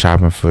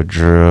shopping for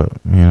drip,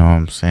 you know what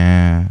I'm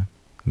saying?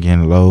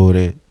 Getting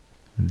loaded,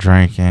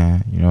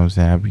 drinking, you know what I'm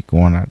saying? I be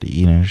going out to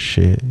eat and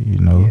shit, you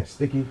know? Yeah,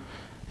 sticky.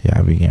 Yeah,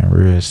 I be getting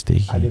real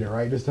sticky. I did it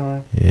right this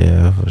time?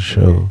 Yeah, for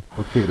sure.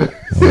 Okay then.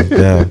 Most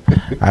def.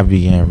 I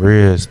be getting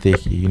real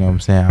sticky, you know what I'm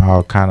saying?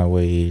 All kind of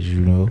ways,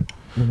 you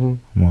know?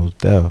 Most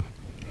def.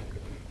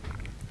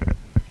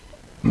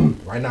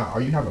 Right now,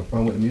 are you having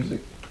fun with the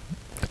music?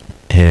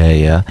 Hell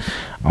yeah.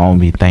 I don't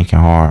be thinking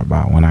hard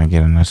about when I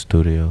get in the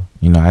studio.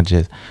 You know, I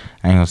ain't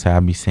gonna say I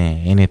be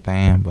saying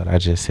anything, but I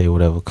just say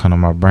whatever come to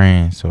my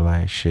brain. So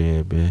like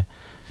shit, bitch.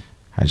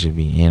 I just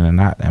be in and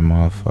out that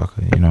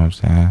motherfucker, you know what I'm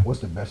saying? What's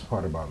the best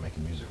part about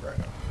making music right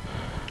now?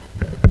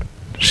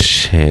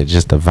 Shit,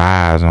 just the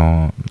vibes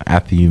on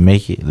after you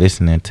make it,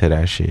 listening to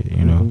that shit,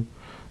 you know?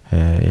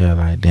 Yeah,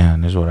 like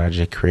damn, this is what I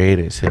just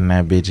created. Sitting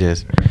that bitch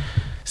just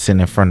sitting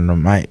in front of the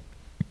mic,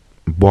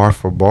 bar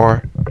for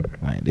bar.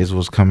 Like this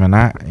was coming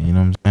out, you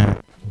know what I'm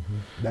saying?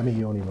 That means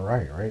you don't even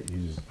write, right?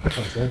 You just, you know what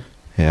I'm saying?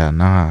 Yeah,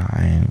 nah,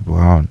 I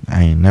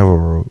ain't never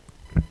wrote.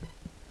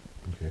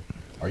 Okay.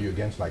 Are you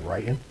against like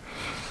writing?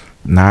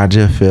 Nah, I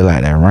just feel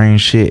like that rain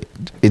shit,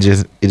 it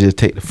just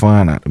take the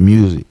fun out the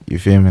music. You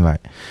feel me?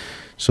 Like,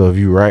 so if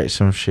you write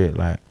some shit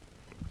like,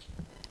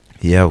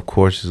 yeah, of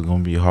course it's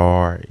gonna be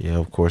hard. Yeah,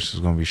 of course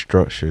it's gonna be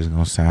structured. It's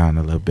gonna sound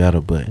a little better.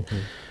 But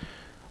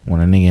when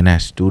a nigga in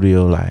that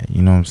studio, like,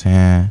 you know what I'm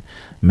saying,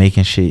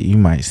 making shit, you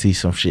might see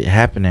some shit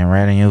happening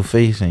right in your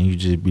face, and you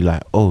just be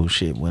like, oh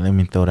shit, well let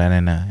me throw that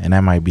in there, and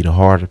that might be the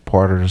hardest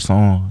part of the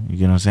song. You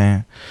get what I'm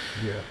saying?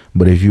 Yeah.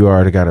 But if you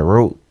already got it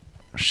wrote,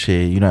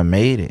 shit, you done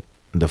made it.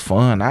 The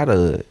fun out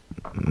of it,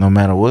 no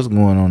matter what's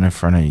going on in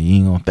front of you, you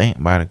ain't gonna think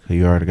about it because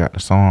you already got the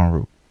song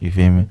wrote. You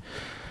feel me?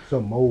 So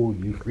Mo,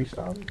 you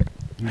freestyle?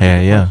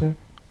 Hell yeah.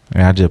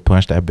 And I just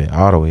punched that bit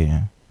all the way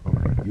in.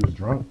 Okay. You was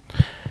drunk?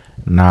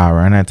 Nah,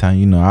 around that time,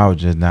 you know, I was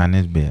just down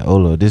this bit.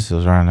 Olo, this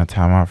was around the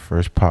time I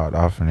first popped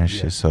off and this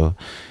shit. So,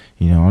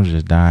 you know, I'm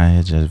just down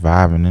here, just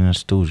vibing in the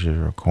studio,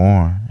 just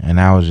recording. And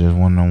I was just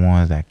one of the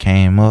ones that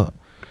came up.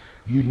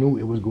 You knew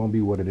it was gonna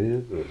be what it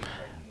is? Or?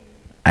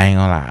 I ain't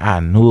gonna lie, I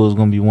knew it was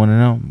gonna be one of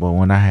them, but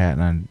when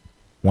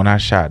I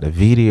shot the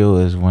video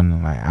is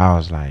when like I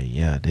was like,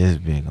 yeah, this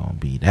bit gonna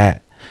be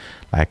that.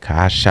 Like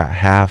I shot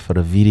half of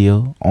the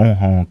video on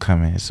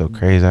Homecoming. It's so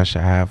crazy. I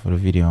shot half of the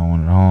video on one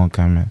of the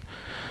Homecoming.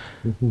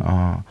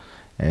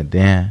 And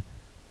then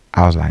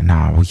I was like,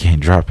 nah, we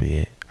can't drop it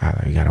yet.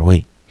 We gotta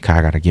wait. Cause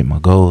I gotta get my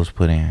goals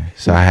put in.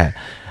 So I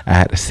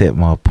had to set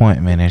my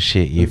appointment and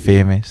shit, you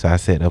feel me? So I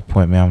set the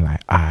appointment, I'm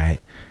like, alright.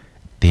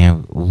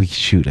 Then we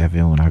shoot that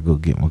video when I go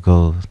get my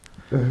goals.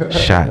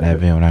 Shot that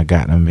video when I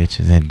got them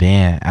bitches. And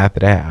then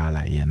after that, I was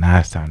like, yeah, now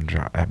it's time to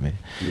drop that bitch.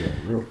 Yeah,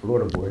 real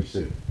Florida boy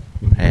shit.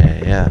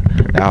 Yeah.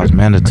 That was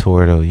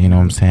mandatory though, you know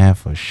what I'm saying?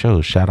 For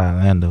sure. Shout out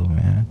Lando,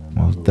 man.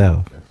 Most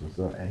definitely. That's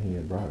what's up. And he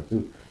had brought it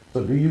too.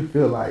 So do you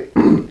feel like,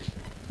 do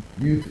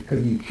you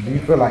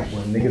feel like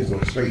when niggas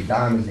go straight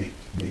diamonds,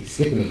 they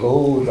skipping the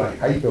goals? Like,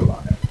 how you feel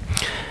about that?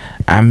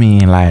 I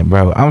mean, like,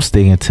 bro, I'm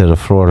sticking to the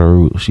Florida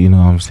roots, you know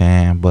what I'm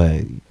saying?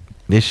 But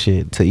this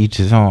shit, to each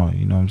his own,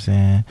 you know what I'm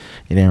saying?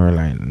 It ain't really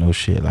like no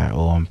shit like,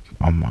 oh,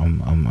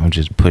 I'm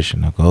just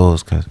pushing the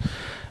goals, cause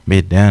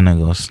bitch down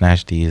and go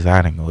snatch these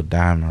out and go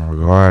diamond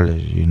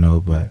regardless, you know.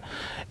 But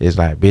it's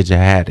like, bitch, I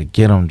had to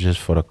get them just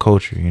for the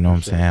culture, you know what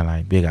I'm saying?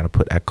 Like, bitch, gotta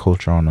put that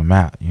culture on the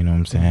map, you know what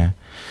I'm saying?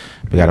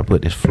 We gotta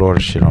put this Florida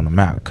shit on the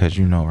map, cause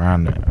you know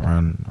around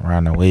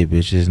the way,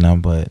 bitch, it's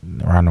nothing but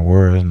around the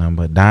world, it's nothing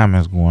but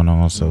diamonds going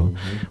on. So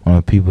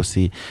when people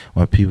see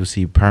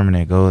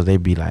permanent goals, they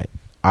be like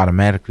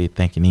automatically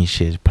thinking these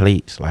shit's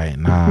plates. Like,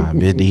 nah,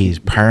 bitch, these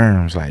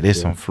perms, like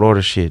this some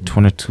Florida shit,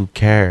 22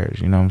 carats,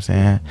 you know what I'm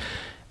saying?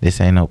 This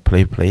ain't no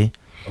play. Okay,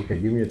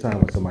 give me a time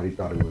when somebody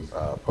thought it was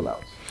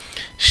pullouts.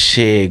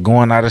 Shit,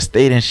 going out of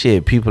state and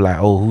shit. People like,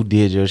 oh, who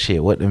did your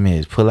shit? What them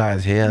is?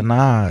 Pullouts? Hell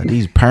nah.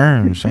 These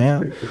perms,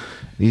 fam.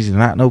 These is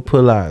not no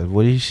pullouts.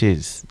 What these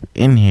shits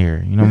in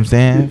here? You know what I'm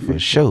saying? For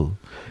sure.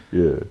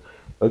 Yeah.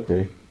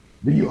 Okay.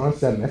 Do you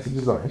unsend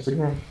messages on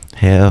Instagram?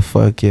 Hell,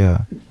 fuck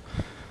yeah.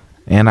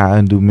 And I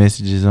undo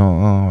messages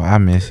on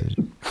iMessage.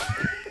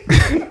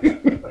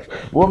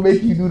 What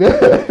make you do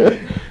that?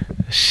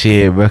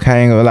 Shit, but I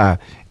ain't gonna lie.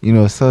 You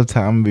know,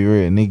 sometimes be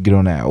real, nigga get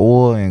on that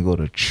oil and go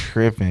to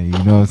tripping, you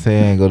know what I'm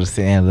saying? Go to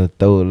saying little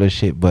throw a little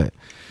shit, but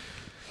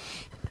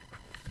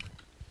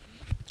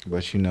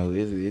you know,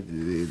 this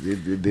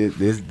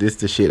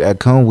the shit that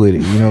come with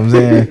it, you know what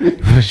I'm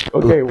saying?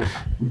 Okay, well,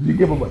 did you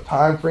give them a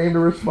time frame to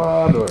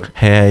respond, or?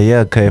 Hell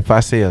yeah, cause if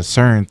I say a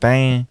certain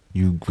thing,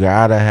 you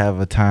gotta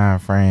have a time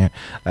frame.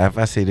 Like if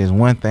I say this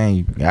one thing,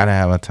 you gotta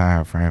have a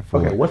time frame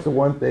for it. Okay, what's the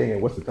one thing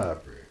and what's the time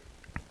frame?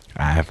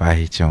 If I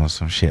hit you on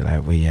some shit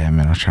like, well, yeah,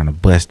 man, I'm trying to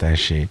bust that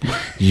shit.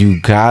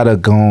 You gotta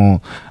go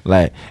on,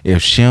 like,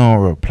 if she don't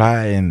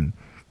reply and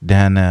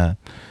down there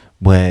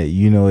But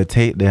you know, it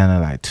take down to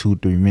like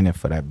 2-3 minutes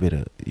for that bit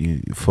of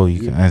you before you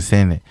can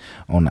unsend it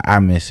on the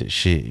iMessage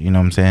shit. You know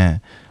what I'm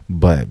saying?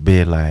 But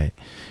be like,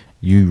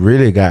 you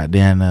really got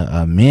down to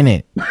a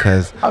minute,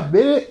 cause a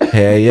minute.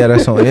 hell yeah,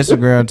 that's on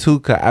Instagram too.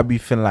 Cause I be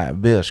feeling like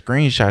Bill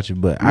screenshot you,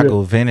 but I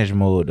go vintage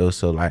mode though,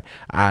 so like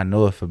I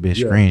know if a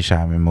bitch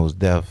screenshot me most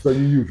def. So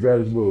you use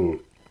vintage mode.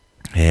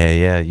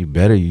 Yeah, you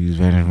better use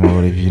vintage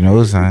mode if you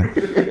know something.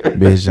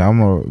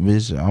 I'm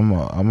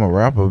a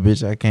rapper,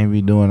 bitch. I can't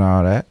be doing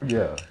all that. Yeah. You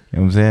know what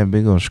I'm saying?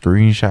 Big on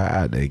screenshot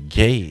out the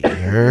gate, you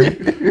heard?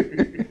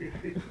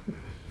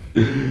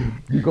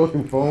 You go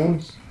through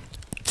phones?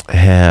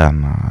 Hell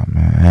nah,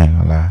 man. I ain't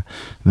gonna lie.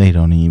 They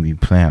don't even be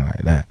playing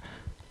like that.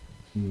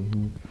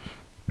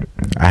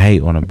 I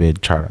hate when a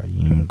bitch try to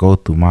even go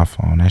through my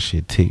phone. That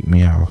shit tick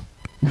me off.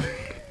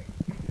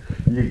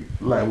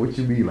 Like, what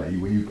you mean? Like,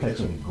 when you catch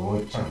them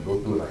trying to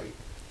go through it, like...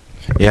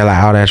 Yeah,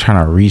 like all that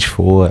trying to reach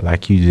for it,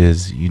 like you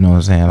just, you know what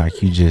I'm saying,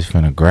 like you just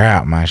finna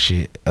grab my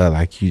shit,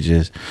 like you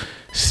just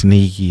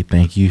sneaky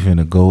think you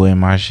finna go in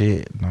my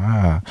shit.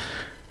 Nah.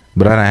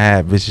 But I done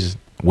had bitches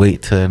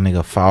wait till a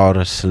nigga fall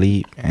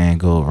asleep and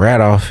go right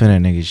off in a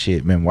nigga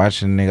shit. Been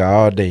watching a nigga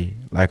all day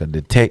like a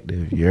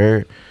detective, you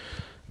heard?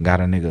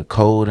 Got a nigga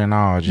cold and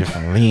all just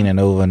from leaning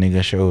over a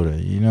nigga's shoulder.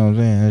 You know what I'm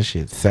saying? That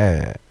shit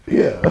sad.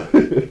 Yeah.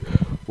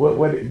 So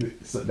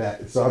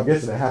I'm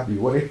guessing that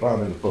happened. What they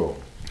found in the phone?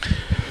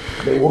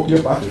 They woke you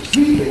up out your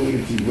sleep. They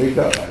waited till you wake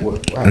up. Like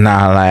what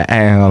Nah, like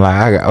I ain't gonna lie.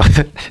 I got.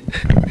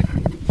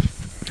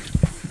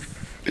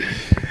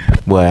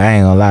 Boy, I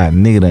ain't gonna lie.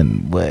 Nigga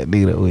done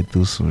went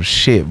through some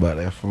shit about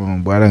that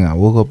phone. Boy, I done got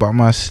woke up out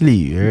my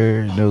sleep. You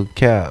heard? No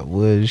cap.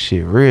 Boy, this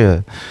shit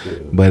real. Yeah.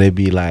 But it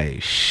be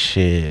like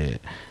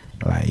shit.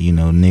 Like, you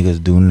know,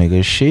 niggas do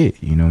nigga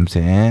shit. You know what I'm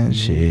saying?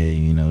 Shit,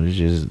 you know, it's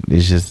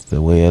just the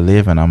way I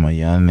live, and I'm a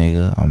young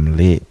nigga. I'm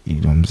lit.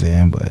 You know what I'm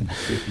saying? But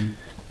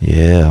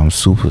yeah, I'm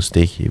super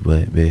sticky.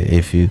 But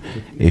if you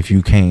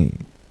can't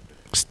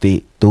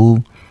stick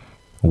through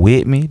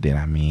with me, then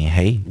I mean,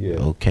 hey,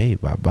 okay,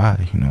 bye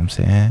bye. You know what I'm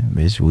saying?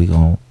 Bitch, we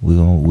gonna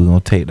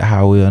take the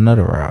highway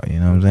another route. You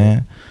know what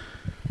I'm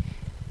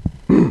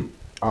saying?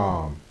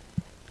 How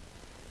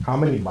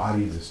many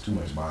bodies is too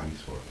much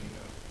bodies for?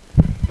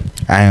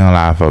 I ain't gonna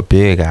lie, for a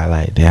big guy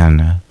like down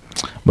there.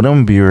 But I'm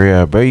gonna be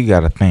real, bro. You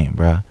gotta think,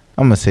 bro.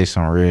 I'm gonna say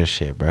some real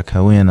shit, bro.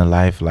 Cause we in a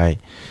life like,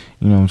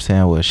 you know what I'm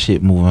saying, where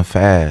shit moving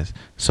fast.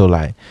 So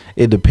like,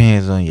 it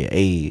depends on your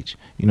age.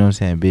 You know what I'm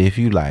saying? But if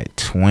you like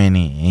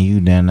 20 and you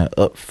down there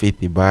up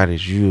 50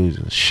 bodies, you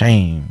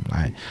ashamed.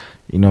 Like,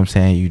 you know what I'm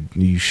saying?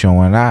 You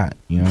showing out.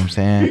 You know what I'm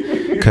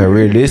saying? Cause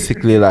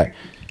realistically,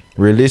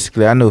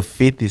 I know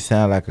 50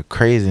 sound like a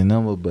crazy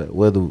number, but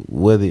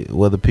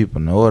whether people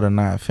know it or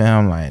not,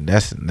 fam, like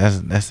that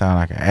sound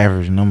like an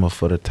average number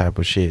for the type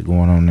of shit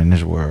going on in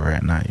this world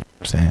right now. You know what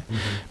I'm saying?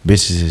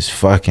 Bitches is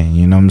fucking.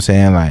 You know what I'm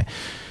saying? Like,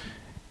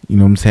 you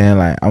know what I'm saying?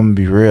 Like, I'm gonna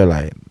be real.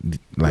 Like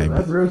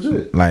that's real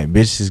shit. Like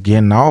bitches is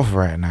getting off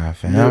right now,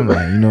 fam.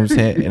 Like, you know what I'm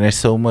saying? And there's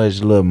so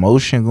much little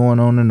motion going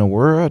on in the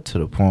world to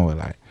the point where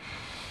like,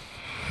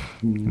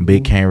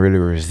 bitch can't really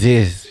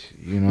resist.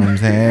 You know what I'm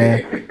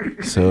saying?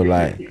 So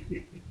like,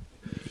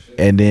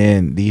 and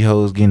then these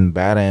hoes getting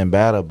better and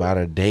better by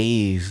the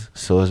days.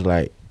 So it's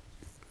like,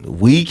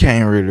 we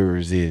can't really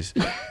resist.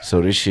 So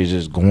this shit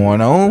just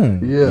going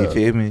on. Yeah. You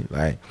feel me?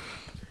 Like,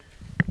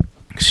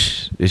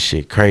 this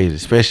shit crazy,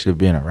 especially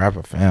being a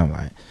rapper, fam.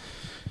 Like,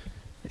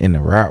 in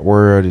the rap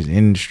world, this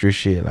industry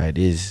shit like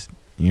this,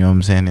 you know what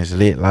I'm saying? This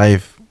lit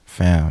life,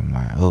 fam.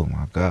 Like, oh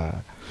my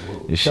God.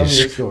 Tell me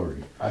your story.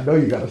 I know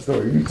you got a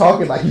story. You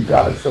talking like you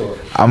got a story.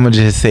 I'ma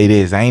just say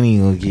this. I ain't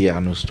even gonna give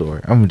y'all no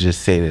story. I'ma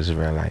just say this,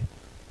 bro. Like,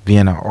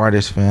 being an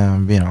artist,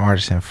 fam, being an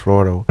artist in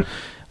Florida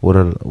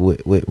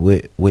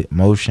with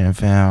motion,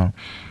 fam,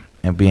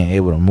 and being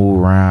able to move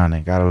around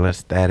and got a little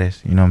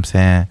status, you know what I'm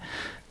saying?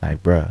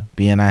 Like, bro,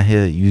 being out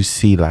here, you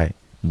see like,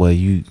 boy,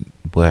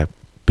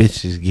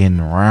 bitches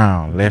getting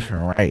around left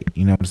and right,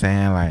 you know what I'm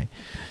saying? Like,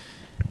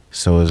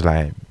 so it's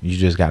like, you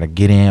just gotta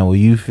get in where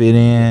you fit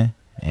in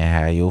and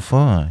have your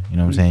fun. You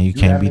know what I'm saying? You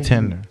can't be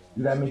tender.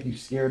 Do that make you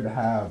scared to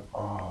have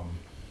a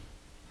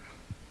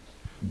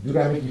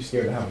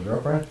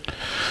girlfriend?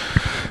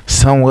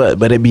 Somewhat,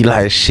 but it be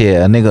like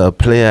shit. A nigga a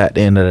player at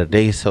the end of the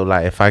day. So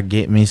like, if I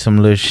get me some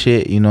little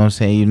shit, you know what I'm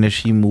saying? Even if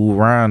she move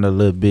around a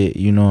little bit,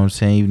 you know what I'm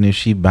saying? Even if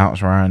she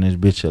bounce around this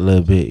bitch a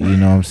little bit, you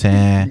know what I'm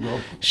saying?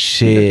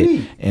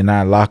 Shit, and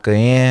I lock her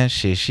in,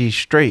 shit, she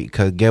straight.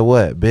 Cause get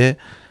what, bitch?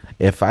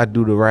 If I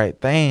do the right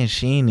thing,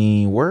 she ain't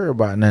even worry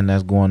about nothing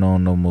that's going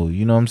on no more.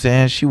 You know what I'm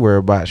saying? She worry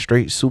about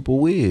straight super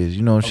whiz.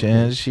 You know what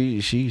I'm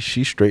saying?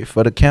 She straight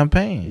for the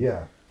campaign.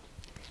 Yeah.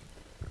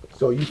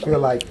 So you feel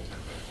like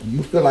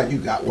you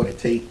got what it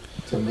takes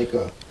to make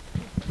a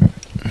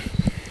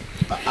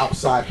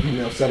outside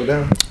female settle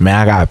down? Man,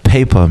 I got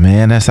paper,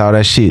 man. That's all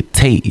that shit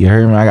take. You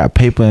heard me? I got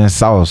paper and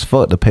sauce.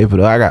 Fuck the paper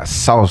though. I got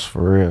sauce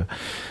for real.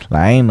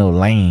 Like, I ain't no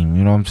lame,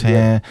 you know what I'm saying?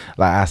 Yeah.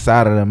 Like,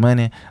 outside of the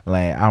money,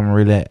 like, I'm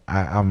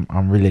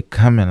really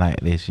coming like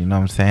this, you know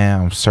what I'm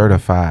saying? I'm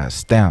certified,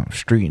 stamp,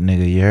 street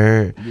nigga, you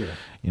heard? Yeah.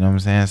 You know what I'm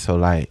saying? So,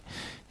 like,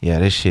 yeah,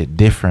 this shit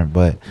different,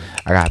 but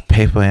I got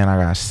paper and I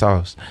got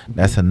sauce.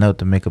 That's enough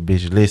to make a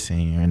bitch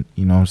listen.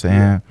 You know what I'm saying?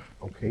 Yeah.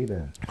 Okay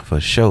then. For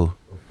sure.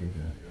 Okay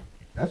then.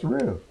 That's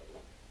real.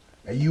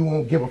 And you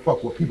won't give a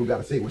fuck what people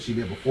gotta say what she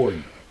did before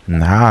you.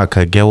 Nah,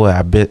 cause get what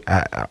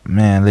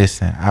man,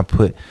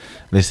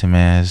 listen,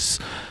 man,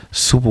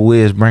 Super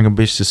Wiz bring a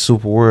bitch to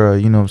Super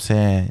World, you know what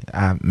I'm saying?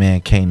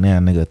 Man, can't now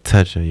nigga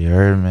touch her, you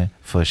heard me?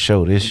 For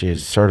sure, this shit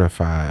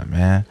certified,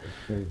 man.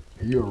 Okay.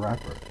 You a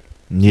rapper?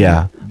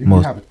 Yeah.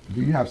 Do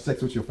you have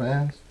sex with your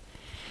fans?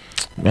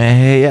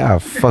 Man, hey, yeah,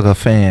 fuck a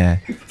fan.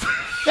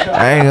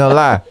 I ain't gonna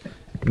lie.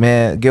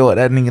 Man, get what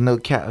that nigga No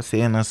Cap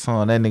say in the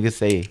song. That nigga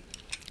say,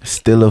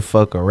 still a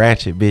fuck a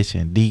ratchet bitch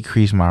and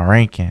decrease my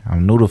ranking.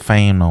 I'm new to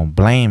fame, don't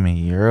blame me.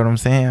 You heard what I'm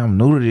saying? I'm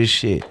new to this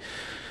shit.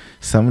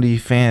 Some of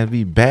these fans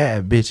be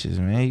bad bitches,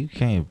 man. You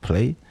can't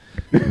play.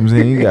 You know what I'm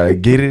saying? You gotta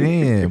get it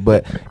in.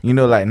 But you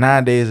know, like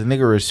nowadays a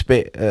nigga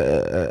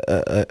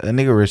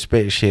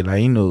respect shit.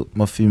 Like, you know,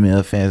 my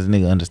female fans, a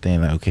nigga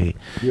understand like, okay,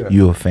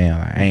 you a fan.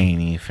 Like, I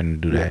ain't even finna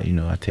do that. You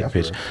know, I take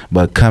pictures.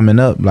 But coming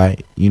up,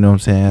 like, you know what I'm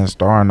saying,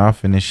 starting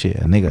off in this shit,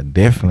 a nigga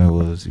definitely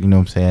was, you know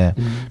what I'm saying?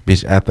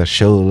 Bitch, after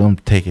show them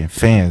taking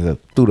fans up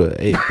through the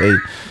hey,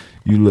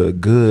 you look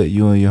good,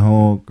 you and your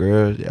home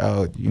girls,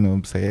 y'all, you know what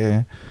I'm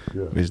saying?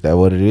 Yeah. Bitch, that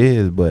what it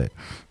is, but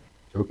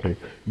okay.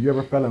 You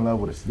ever fell in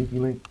love with a sneaky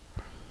link?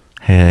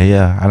 Hell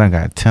yeah, I done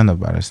got Tinder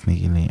by the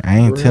sneaky link. I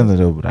ain't Tinder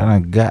though, but I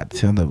done got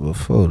Tinder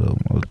before though,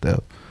 most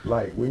though.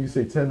 Like, when you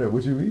say Tinder,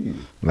 what you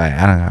mean? Like,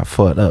 I done got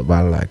fucked up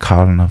by like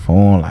calling the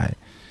phone, like,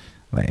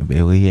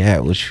 baby, where you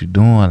at? What you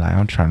doing? Like,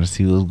 I'm trying to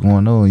see what's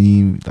going on.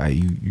 You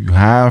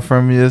hiding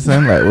from me or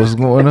something? Like, what's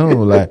going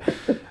on? Like,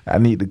 I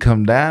need to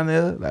come down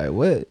there? Like,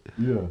 what?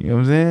 Yeah. You know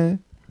what I'm saying?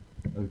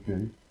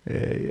 Okay.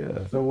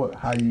 Yeah. So what?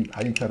 How you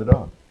cut it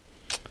off?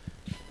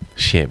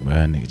 Shit, bro.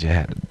 Nigga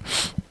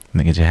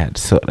just had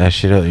to suck that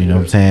shit up. You know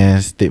what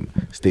I'm saying?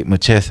 Stick my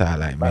chest out,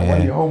 like, man. One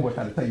of your homeboys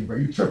had to tell you, bro,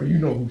 you tripping. You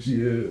know who she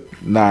is.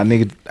 Nah,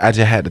 nigga. I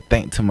just had to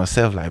think to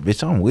myself, like,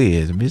 bitch, I'm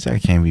Wiz. Bitch, I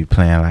can't be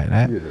playing like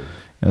that. Yeah. You know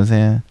what I'm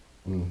saying?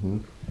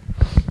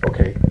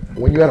 Okay.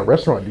 When you at a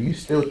restaurant, do you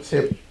still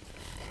tip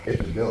if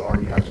the bill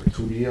already has your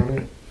 2D on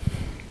it?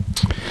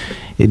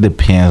 It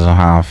depends on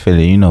how I'm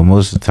feeling. You know,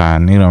 most of the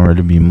time, they don't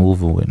really be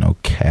moving with no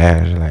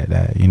cash like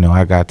that. You know,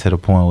 I got to the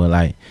point where,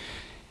 like,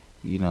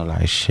 you know,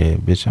 like,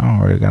 shit, bitch, I don't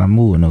really gotta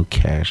move with no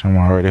cash. I'm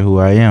already who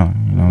I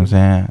am. You know what I'm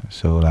saying?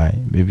 So, like,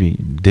 maybe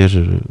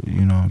digital,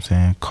 you know what I'm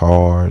saying?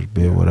 Cars,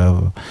 bitch,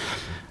 whatever.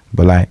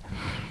 But, like,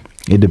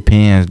 it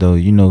depends, though.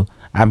 You know,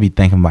 I be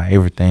thinking about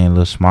everything,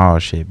 little small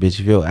shit. Bitch,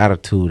 if your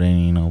attitude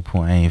ain't no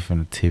point, I ain't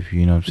finna tip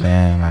you, you know what I'm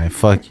saying? Like,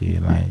 fuck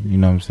you, like, you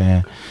know what I'm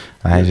saying?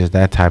 Like, just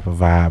that type of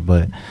vibe.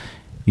 But,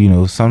 you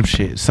know, some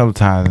shit,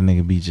 sometimes a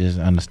nigga be just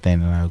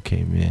understanding, like,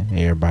 okay, man,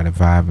 everybody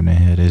vibing in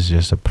here. This is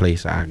just a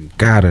place I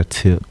gotta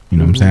tip. You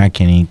know what I'm saying? I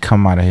can't even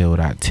come out of here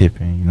without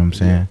tipping, you know what I'm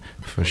saying?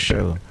 For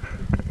sure.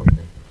 Okay.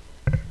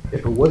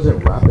 If it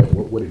wasn't rapping,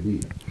 what would it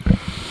be?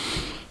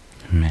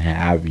 Man,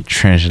 I'd be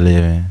trench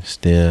living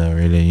still,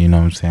 really, you know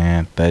what I'm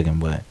saying? Thugging,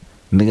 but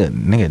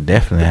nigga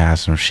definitely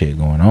has some shit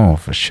going on,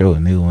 for sure.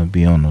 Nigga wouldn't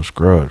be on no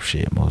scrub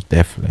shit, most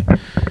definitely.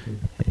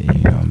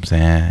 You know what I'm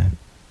saying?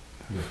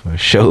 For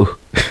sure.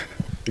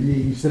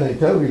 You still ain't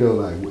telling me though,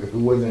 like, if it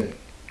wasn't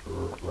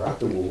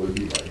rapping, what would it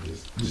be like?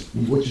 Just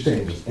what you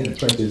saying? Just in the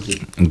trenches,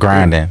 just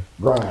grinding,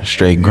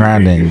 straight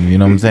grinding. You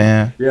know what I'm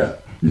saying? Yeah,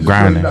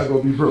 grinding. You're not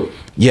gonna be broke.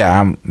 Yeah,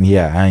 I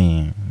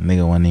ain't.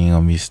 Nigga wasn't even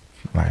gonna be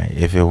like,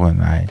 if it wasn't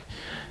like,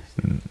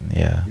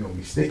 yeah, you gonna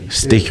be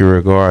sticky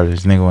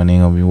regardless. Nigga wasn't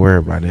even gonna be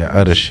worried about that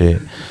other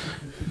shit.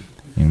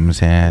 You know what I'm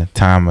saying?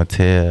 Time will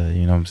tell,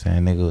 you know what I'm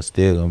saying? Nigga was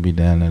still gonna be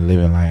down there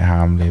living like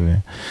how I'm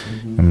living.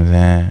 You know what I'm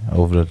saying?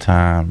 Over the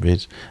time,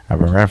 bitch. I've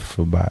been rapping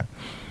for about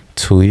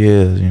 2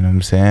 years, you know what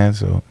I'm saying?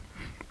 So,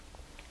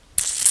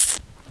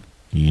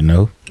 you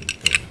know,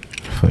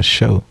 for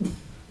sure.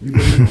 You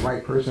been the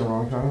right person,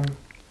 wrong time?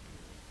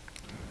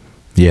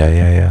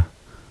 Yeah.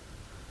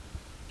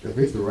 If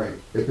it's the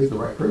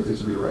right person, it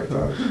should be the right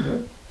time. Yeah.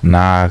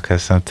 Nah,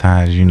 cause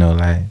sometimes, you know,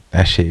 like,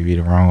 that shit be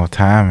the wrong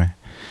timing.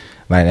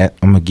 Like that,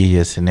 I'm gonna give you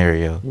a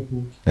scenario.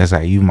 That's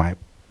like, you might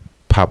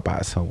pop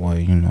out somewhere,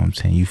 you know what I'm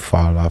saying? You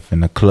fall off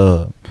in the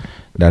club.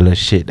 That little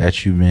shit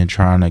that you been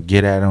trying to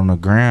get at on the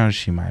ground,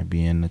 she might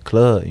be in the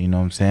club, you know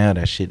what I'm saying?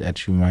 That shit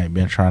that you might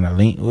been trying to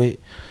link with,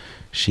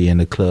 she in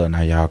the club.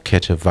 Now y'all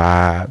catch a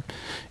vibe,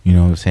 you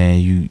know what I'm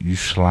saying? You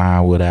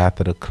slime with her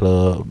after the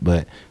club,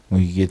 but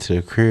when you get to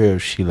the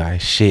crib, she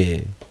like,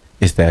 shit,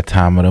 it's that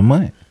time of the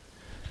month.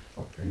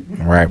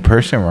 Right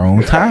person,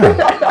 wrong time.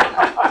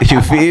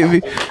 You feel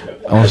me?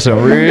 On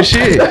some real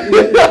shit.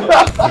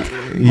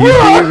 You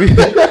feel me?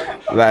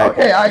 Like,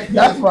 okay,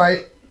 that's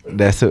right.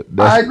 That's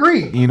I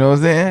agree. You know what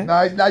I'm saying?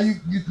 Now you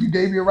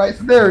gave me a right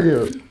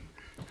scenario.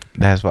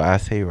 That's why I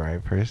say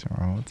right person,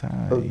 wrong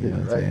time. Okay, you know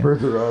what right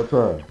person, wrong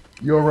time.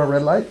 You don't run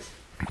red lights?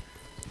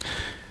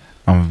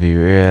 I'm gonna be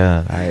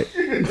real, like.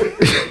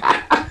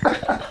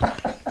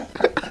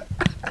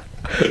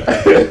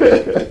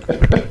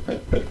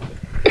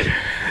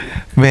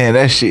 Man,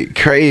 that shit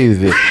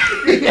crazy.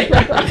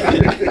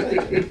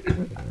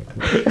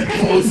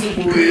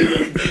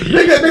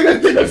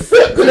 Nigga, take a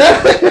sip to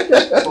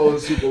that. Oh,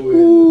 super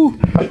weird.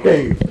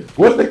 Okay,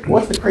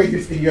 what's the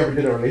craziest thing you ever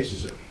did in a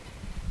relationship?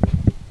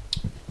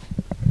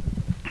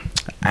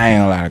 I ain't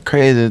gonna lie, the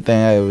craziest thing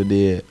I ever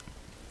did.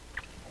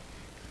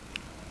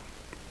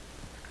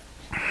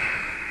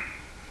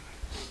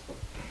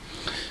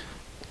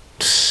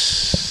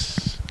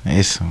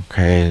 It's some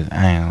crazy.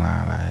 I ain't gonna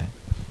lie, like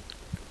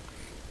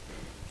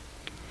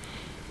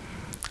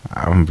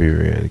I'm gonna be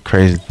real. The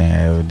crazy thing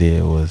I ever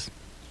did was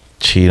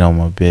cheat on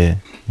my bitch.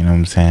 You know what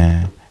I'm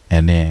saying?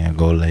 And then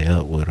go lay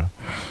up with her.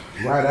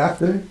 Right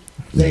after?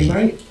 Same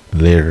night?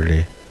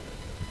 Literally.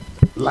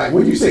 Like,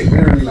 what do you say?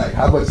 Literally, like,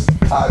 how much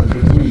time is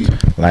between?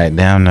 Like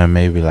down there,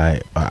 maybe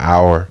like an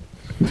hour.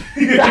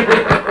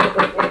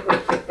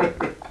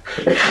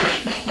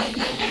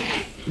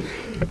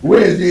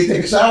 Where, did you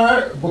take a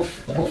shower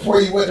before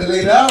you went to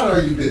lay down,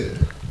 or you did?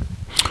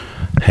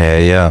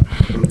 Hell yeah.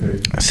 Okay.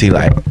 See,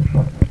 like,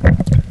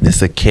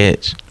 this a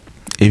catch.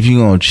 If you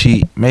gonna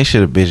cheat, make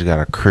sure the bitch got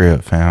a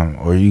crib, fam,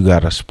 or you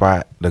got a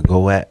spot to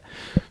go at.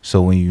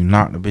 So when you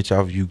knock the bitch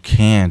off, you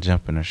can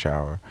jump in the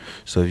shower.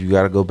 So if you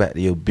gotta go back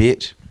to your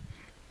bitch,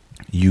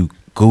 you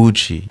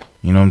Gucci.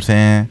 You know what I'm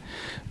saying?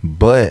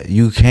 But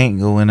you can't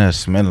go in there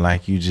smelling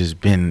like you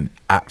just been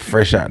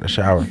fresh out the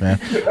shower, fam.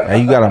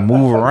 Like, you gotta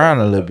move around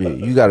a little bit.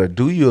 You gotta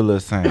do your little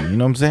thing. You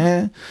know what I'm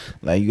saying?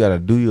 Like, you gotta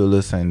do your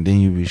little thing, then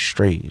you be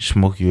straight.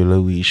 Smoke your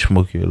little weed,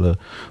 smoke your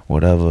little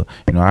whatever.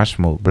 You know, I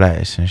smoke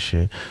blacks and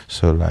shit.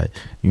 So like,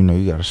 you know,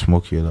 you gotta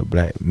smoke your little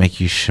black,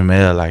 make you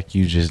smell like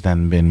you just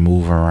done been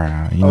moving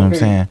around. You know what I'm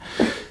saying?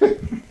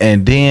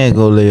 And then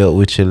go lay up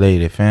with your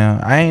lady,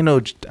 fam. I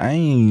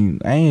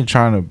ain't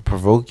trying to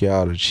provoke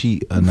y'all to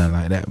cheat or nothing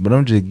like that. But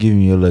I'm just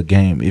giving you a little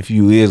game. If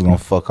you is gonna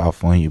fuck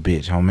off on your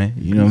bitch, homie,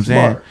 you know what I'm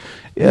saying?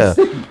 Yeah,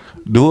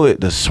 do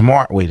it the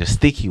smart way, the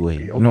sticky way.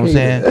 You know what I'm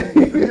saying?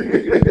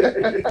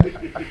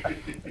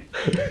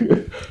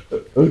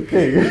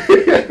 Okay.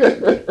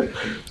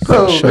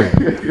 So Sure.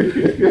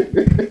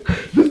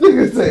 this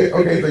nigga say,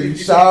 okay, so you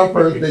shower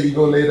first, then you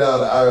go lay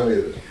down an hour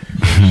later.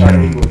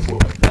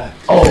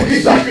 Oh,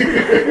 he's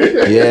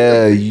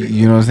Yeah,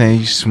 you know what I'm saying?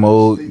 You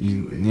smoke, you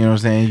know what I'm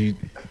saying?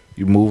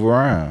 You move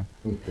around.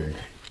 Okay.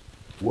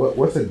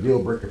 What's a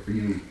deal breaker for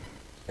you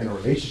in a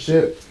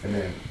relationship? And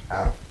then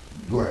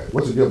go ahead.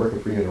 What's a deal breaker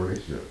for you in a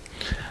relationship?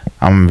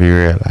 I'm gonna be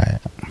real,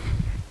 like,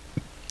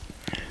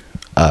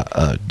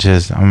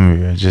 just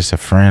a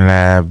friendly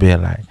I be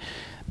like,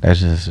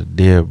 that's just a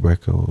deal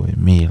breaker with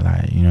me,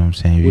 like, you know what I'm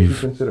saying? What do you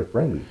consider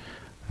friendly?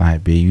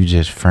 Like, be you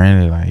just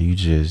friendly, like, you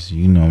just,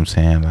 you know what I'm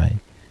saying, like,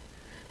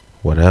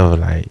 whatever,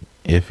 like,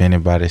 if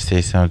anybody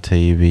say something to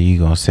you, be you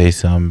gonna say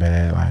something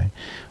bad, like,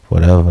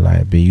 whatever,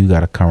 like, be you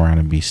gotta come around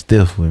and be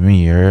stiff with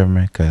me, you heard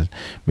me? Cause,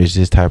 bitch,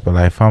 this type of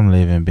life I'm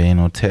living, be ain't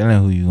no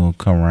telling who you gonna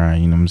come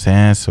around, you know what I'm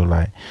saying? So,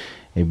 like,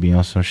 it be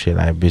on some shit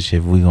like, bitch,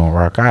 if we gonna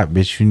rock out,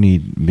 bitch, you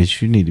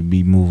need to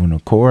be moving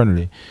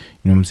accordingly,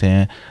 you know what I'm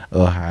saying?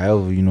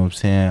 However, you know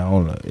what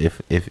I'm saying?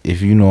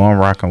 If you know I'm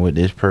rocking with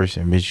this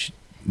person, bitch,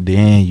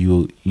 then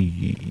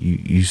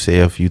you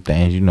say a few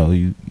things, you know,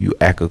 you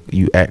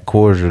act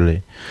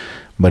cordially.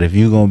 But if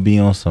you gonna be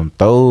on some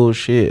throw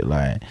shit,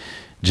 like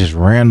just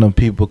random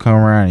people come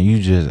around and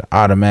you just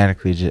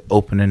automatically just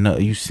opening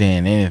up, you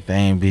saying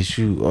anything, bitch,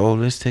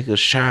 let's take a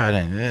shot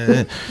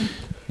and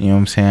you know what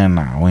I'm saying?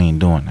 Nah, we ain't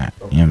doing that.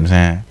 You know what I'm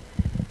saying?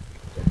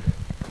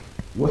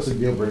 What's a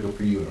deal breaker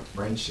for you in a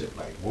friendship?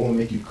 Like, what will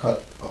make you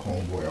cut a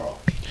homeboy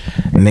off?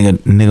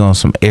 Nigga on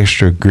some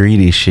extra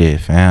greedy shit,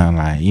 fam.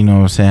 Like, you know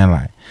what I'm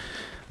saying?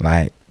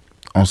 Like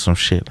on some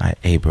shit like,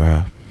 hey,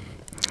 bro.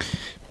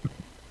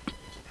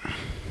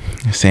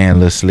 Saying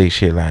little slick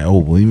shit like,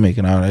 oh, boy, you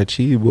making all that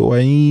cheese, boy, why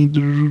you ain't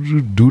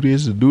do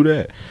this or do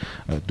that?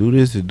 Do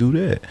this or do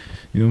that.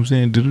 You know what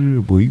I'm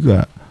saying? Boy,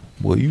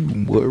 you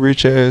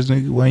rich ass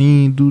nigga, why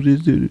you ain't do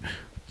this?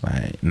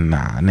 Like,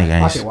 nah,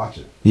 nigga ain't. Watch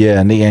it. Yeah,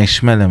 nigga ain't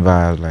smelling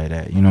vibes like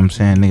that. You know what I'm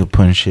saying? Nigga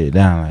putting shit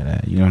down like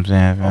that. You know what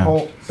I'm saying?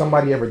 Fam?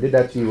 Somebody ever did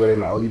that to you where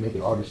they like, oh, you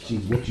making all this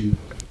cheese with you?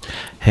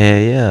 Hell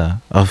yeah.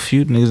 A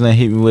few niggas done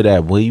hit me with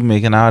that. Boy, you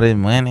making all this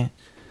money?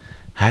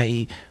 How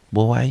you,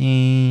 boy, why you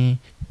ain't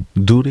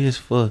do this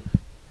for?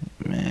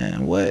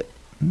 Man, what?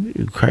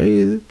 You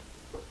crazy?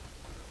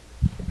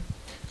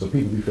 So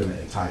people be feeling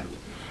entitled.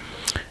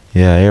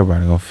 Yeah,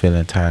 everybody gonna feel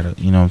entitled.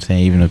 You know what I'm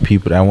saying? Even the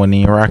people that wasn't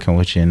even rocking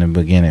with you in the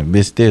beginning,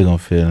 bitch still gonna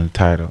feel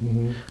entitled.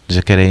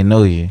 Just cause they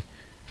know you.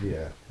 Yeah. You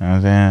know what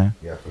I'm saying?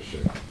 Yeah, for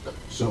sure.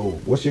 So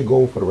what's your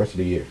goal for the rest of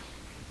the year?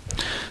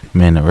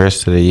 Man, the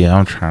rest of the year,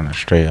 I'm trying to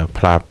straight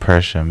apply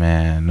pressure,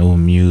 man. New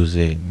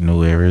music,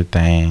 new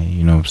everything.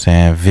 You know what I'm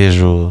saying?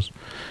 Visuals.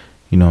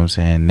 You know what I'm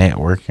saying?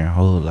 Networking, a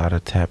whole lot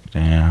of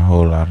tapping in, a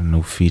whole lot of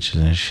new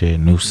features and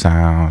shit, new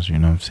sounds. You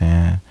know what I'm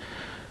saying?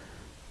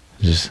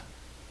 Just.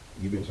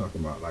 You've been talking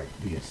about like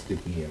being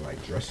sticky and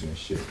like dressing and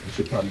shit. You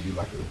should probably do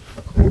like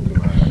a clothing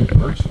line, like a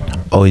merch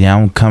line. Oh yeah,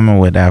 I'm coming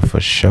with that for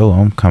sure.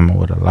 I'm coming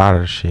with a lot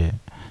of shit.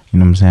 You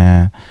know what I'm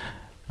saying?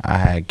 I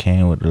had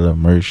came with a little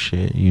merch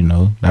shit, you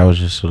know. That was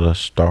just a little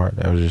start.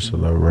 That was just a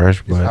little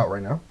rush. It's out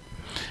right now?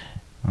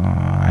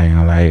 I ain't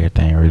gonna lie,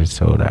 everything really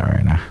sold out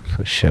right now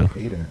for sure.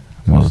 Okay, then.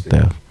 Most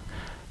def.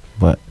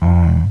 But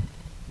on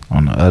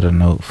the other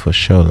note, for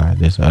sure, like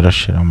this other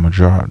shit I'ma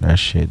drop, that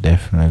shit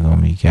definitely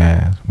gonna be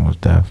gas.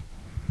 Most def.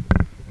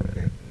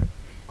 Okay.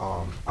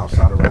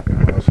 Outside of rapping,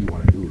 what else you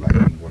wanna do? Like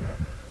you wanna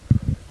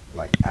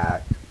like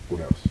act?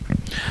 What else?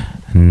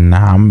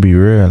 Nah, I'ma be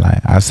real. Like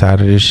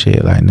outside of this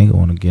shit, like nigga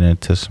wanna get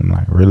into some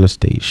like real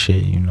estate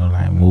shit. You know,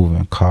 like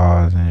moving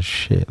cars and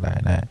shit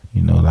like that.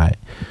 You know, like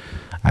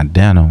I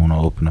damn near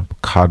wanna open up a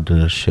car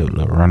dealership,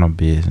 little rental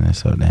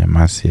business up there in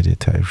my city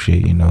type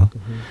shit. You know,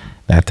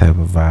 that type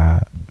of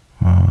vibe.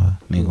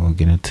 Nigga gonna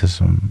get into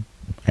some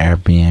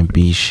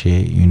Airbnb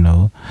shit. You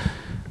know,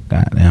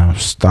 goddamn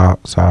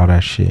stocks, all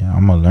that shit.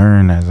 I'ma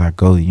learn as I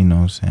go. You know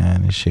what I'm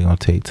saying? This shit gonna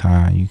take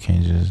time. You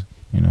can't just,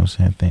 you know what I'm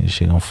saying, think this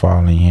shit gonna fall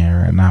in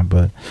here right now.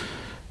 But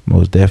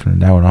most definitely,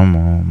 that's what I'm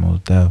on.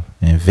 Most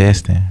definitely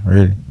investing,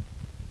 really.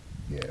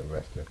 Yeah,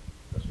 investing.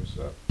 That's what's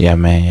up. Yeah,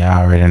 man,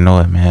 y'all already know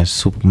it, man.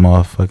 Super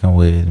motherfucking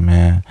Wizz,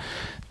 man.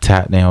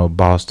 Tap down with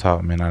Boss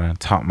Talk, man. I done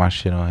talk my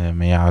shit on here,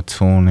 man. Y'all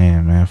tune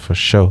in, man, for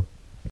sure.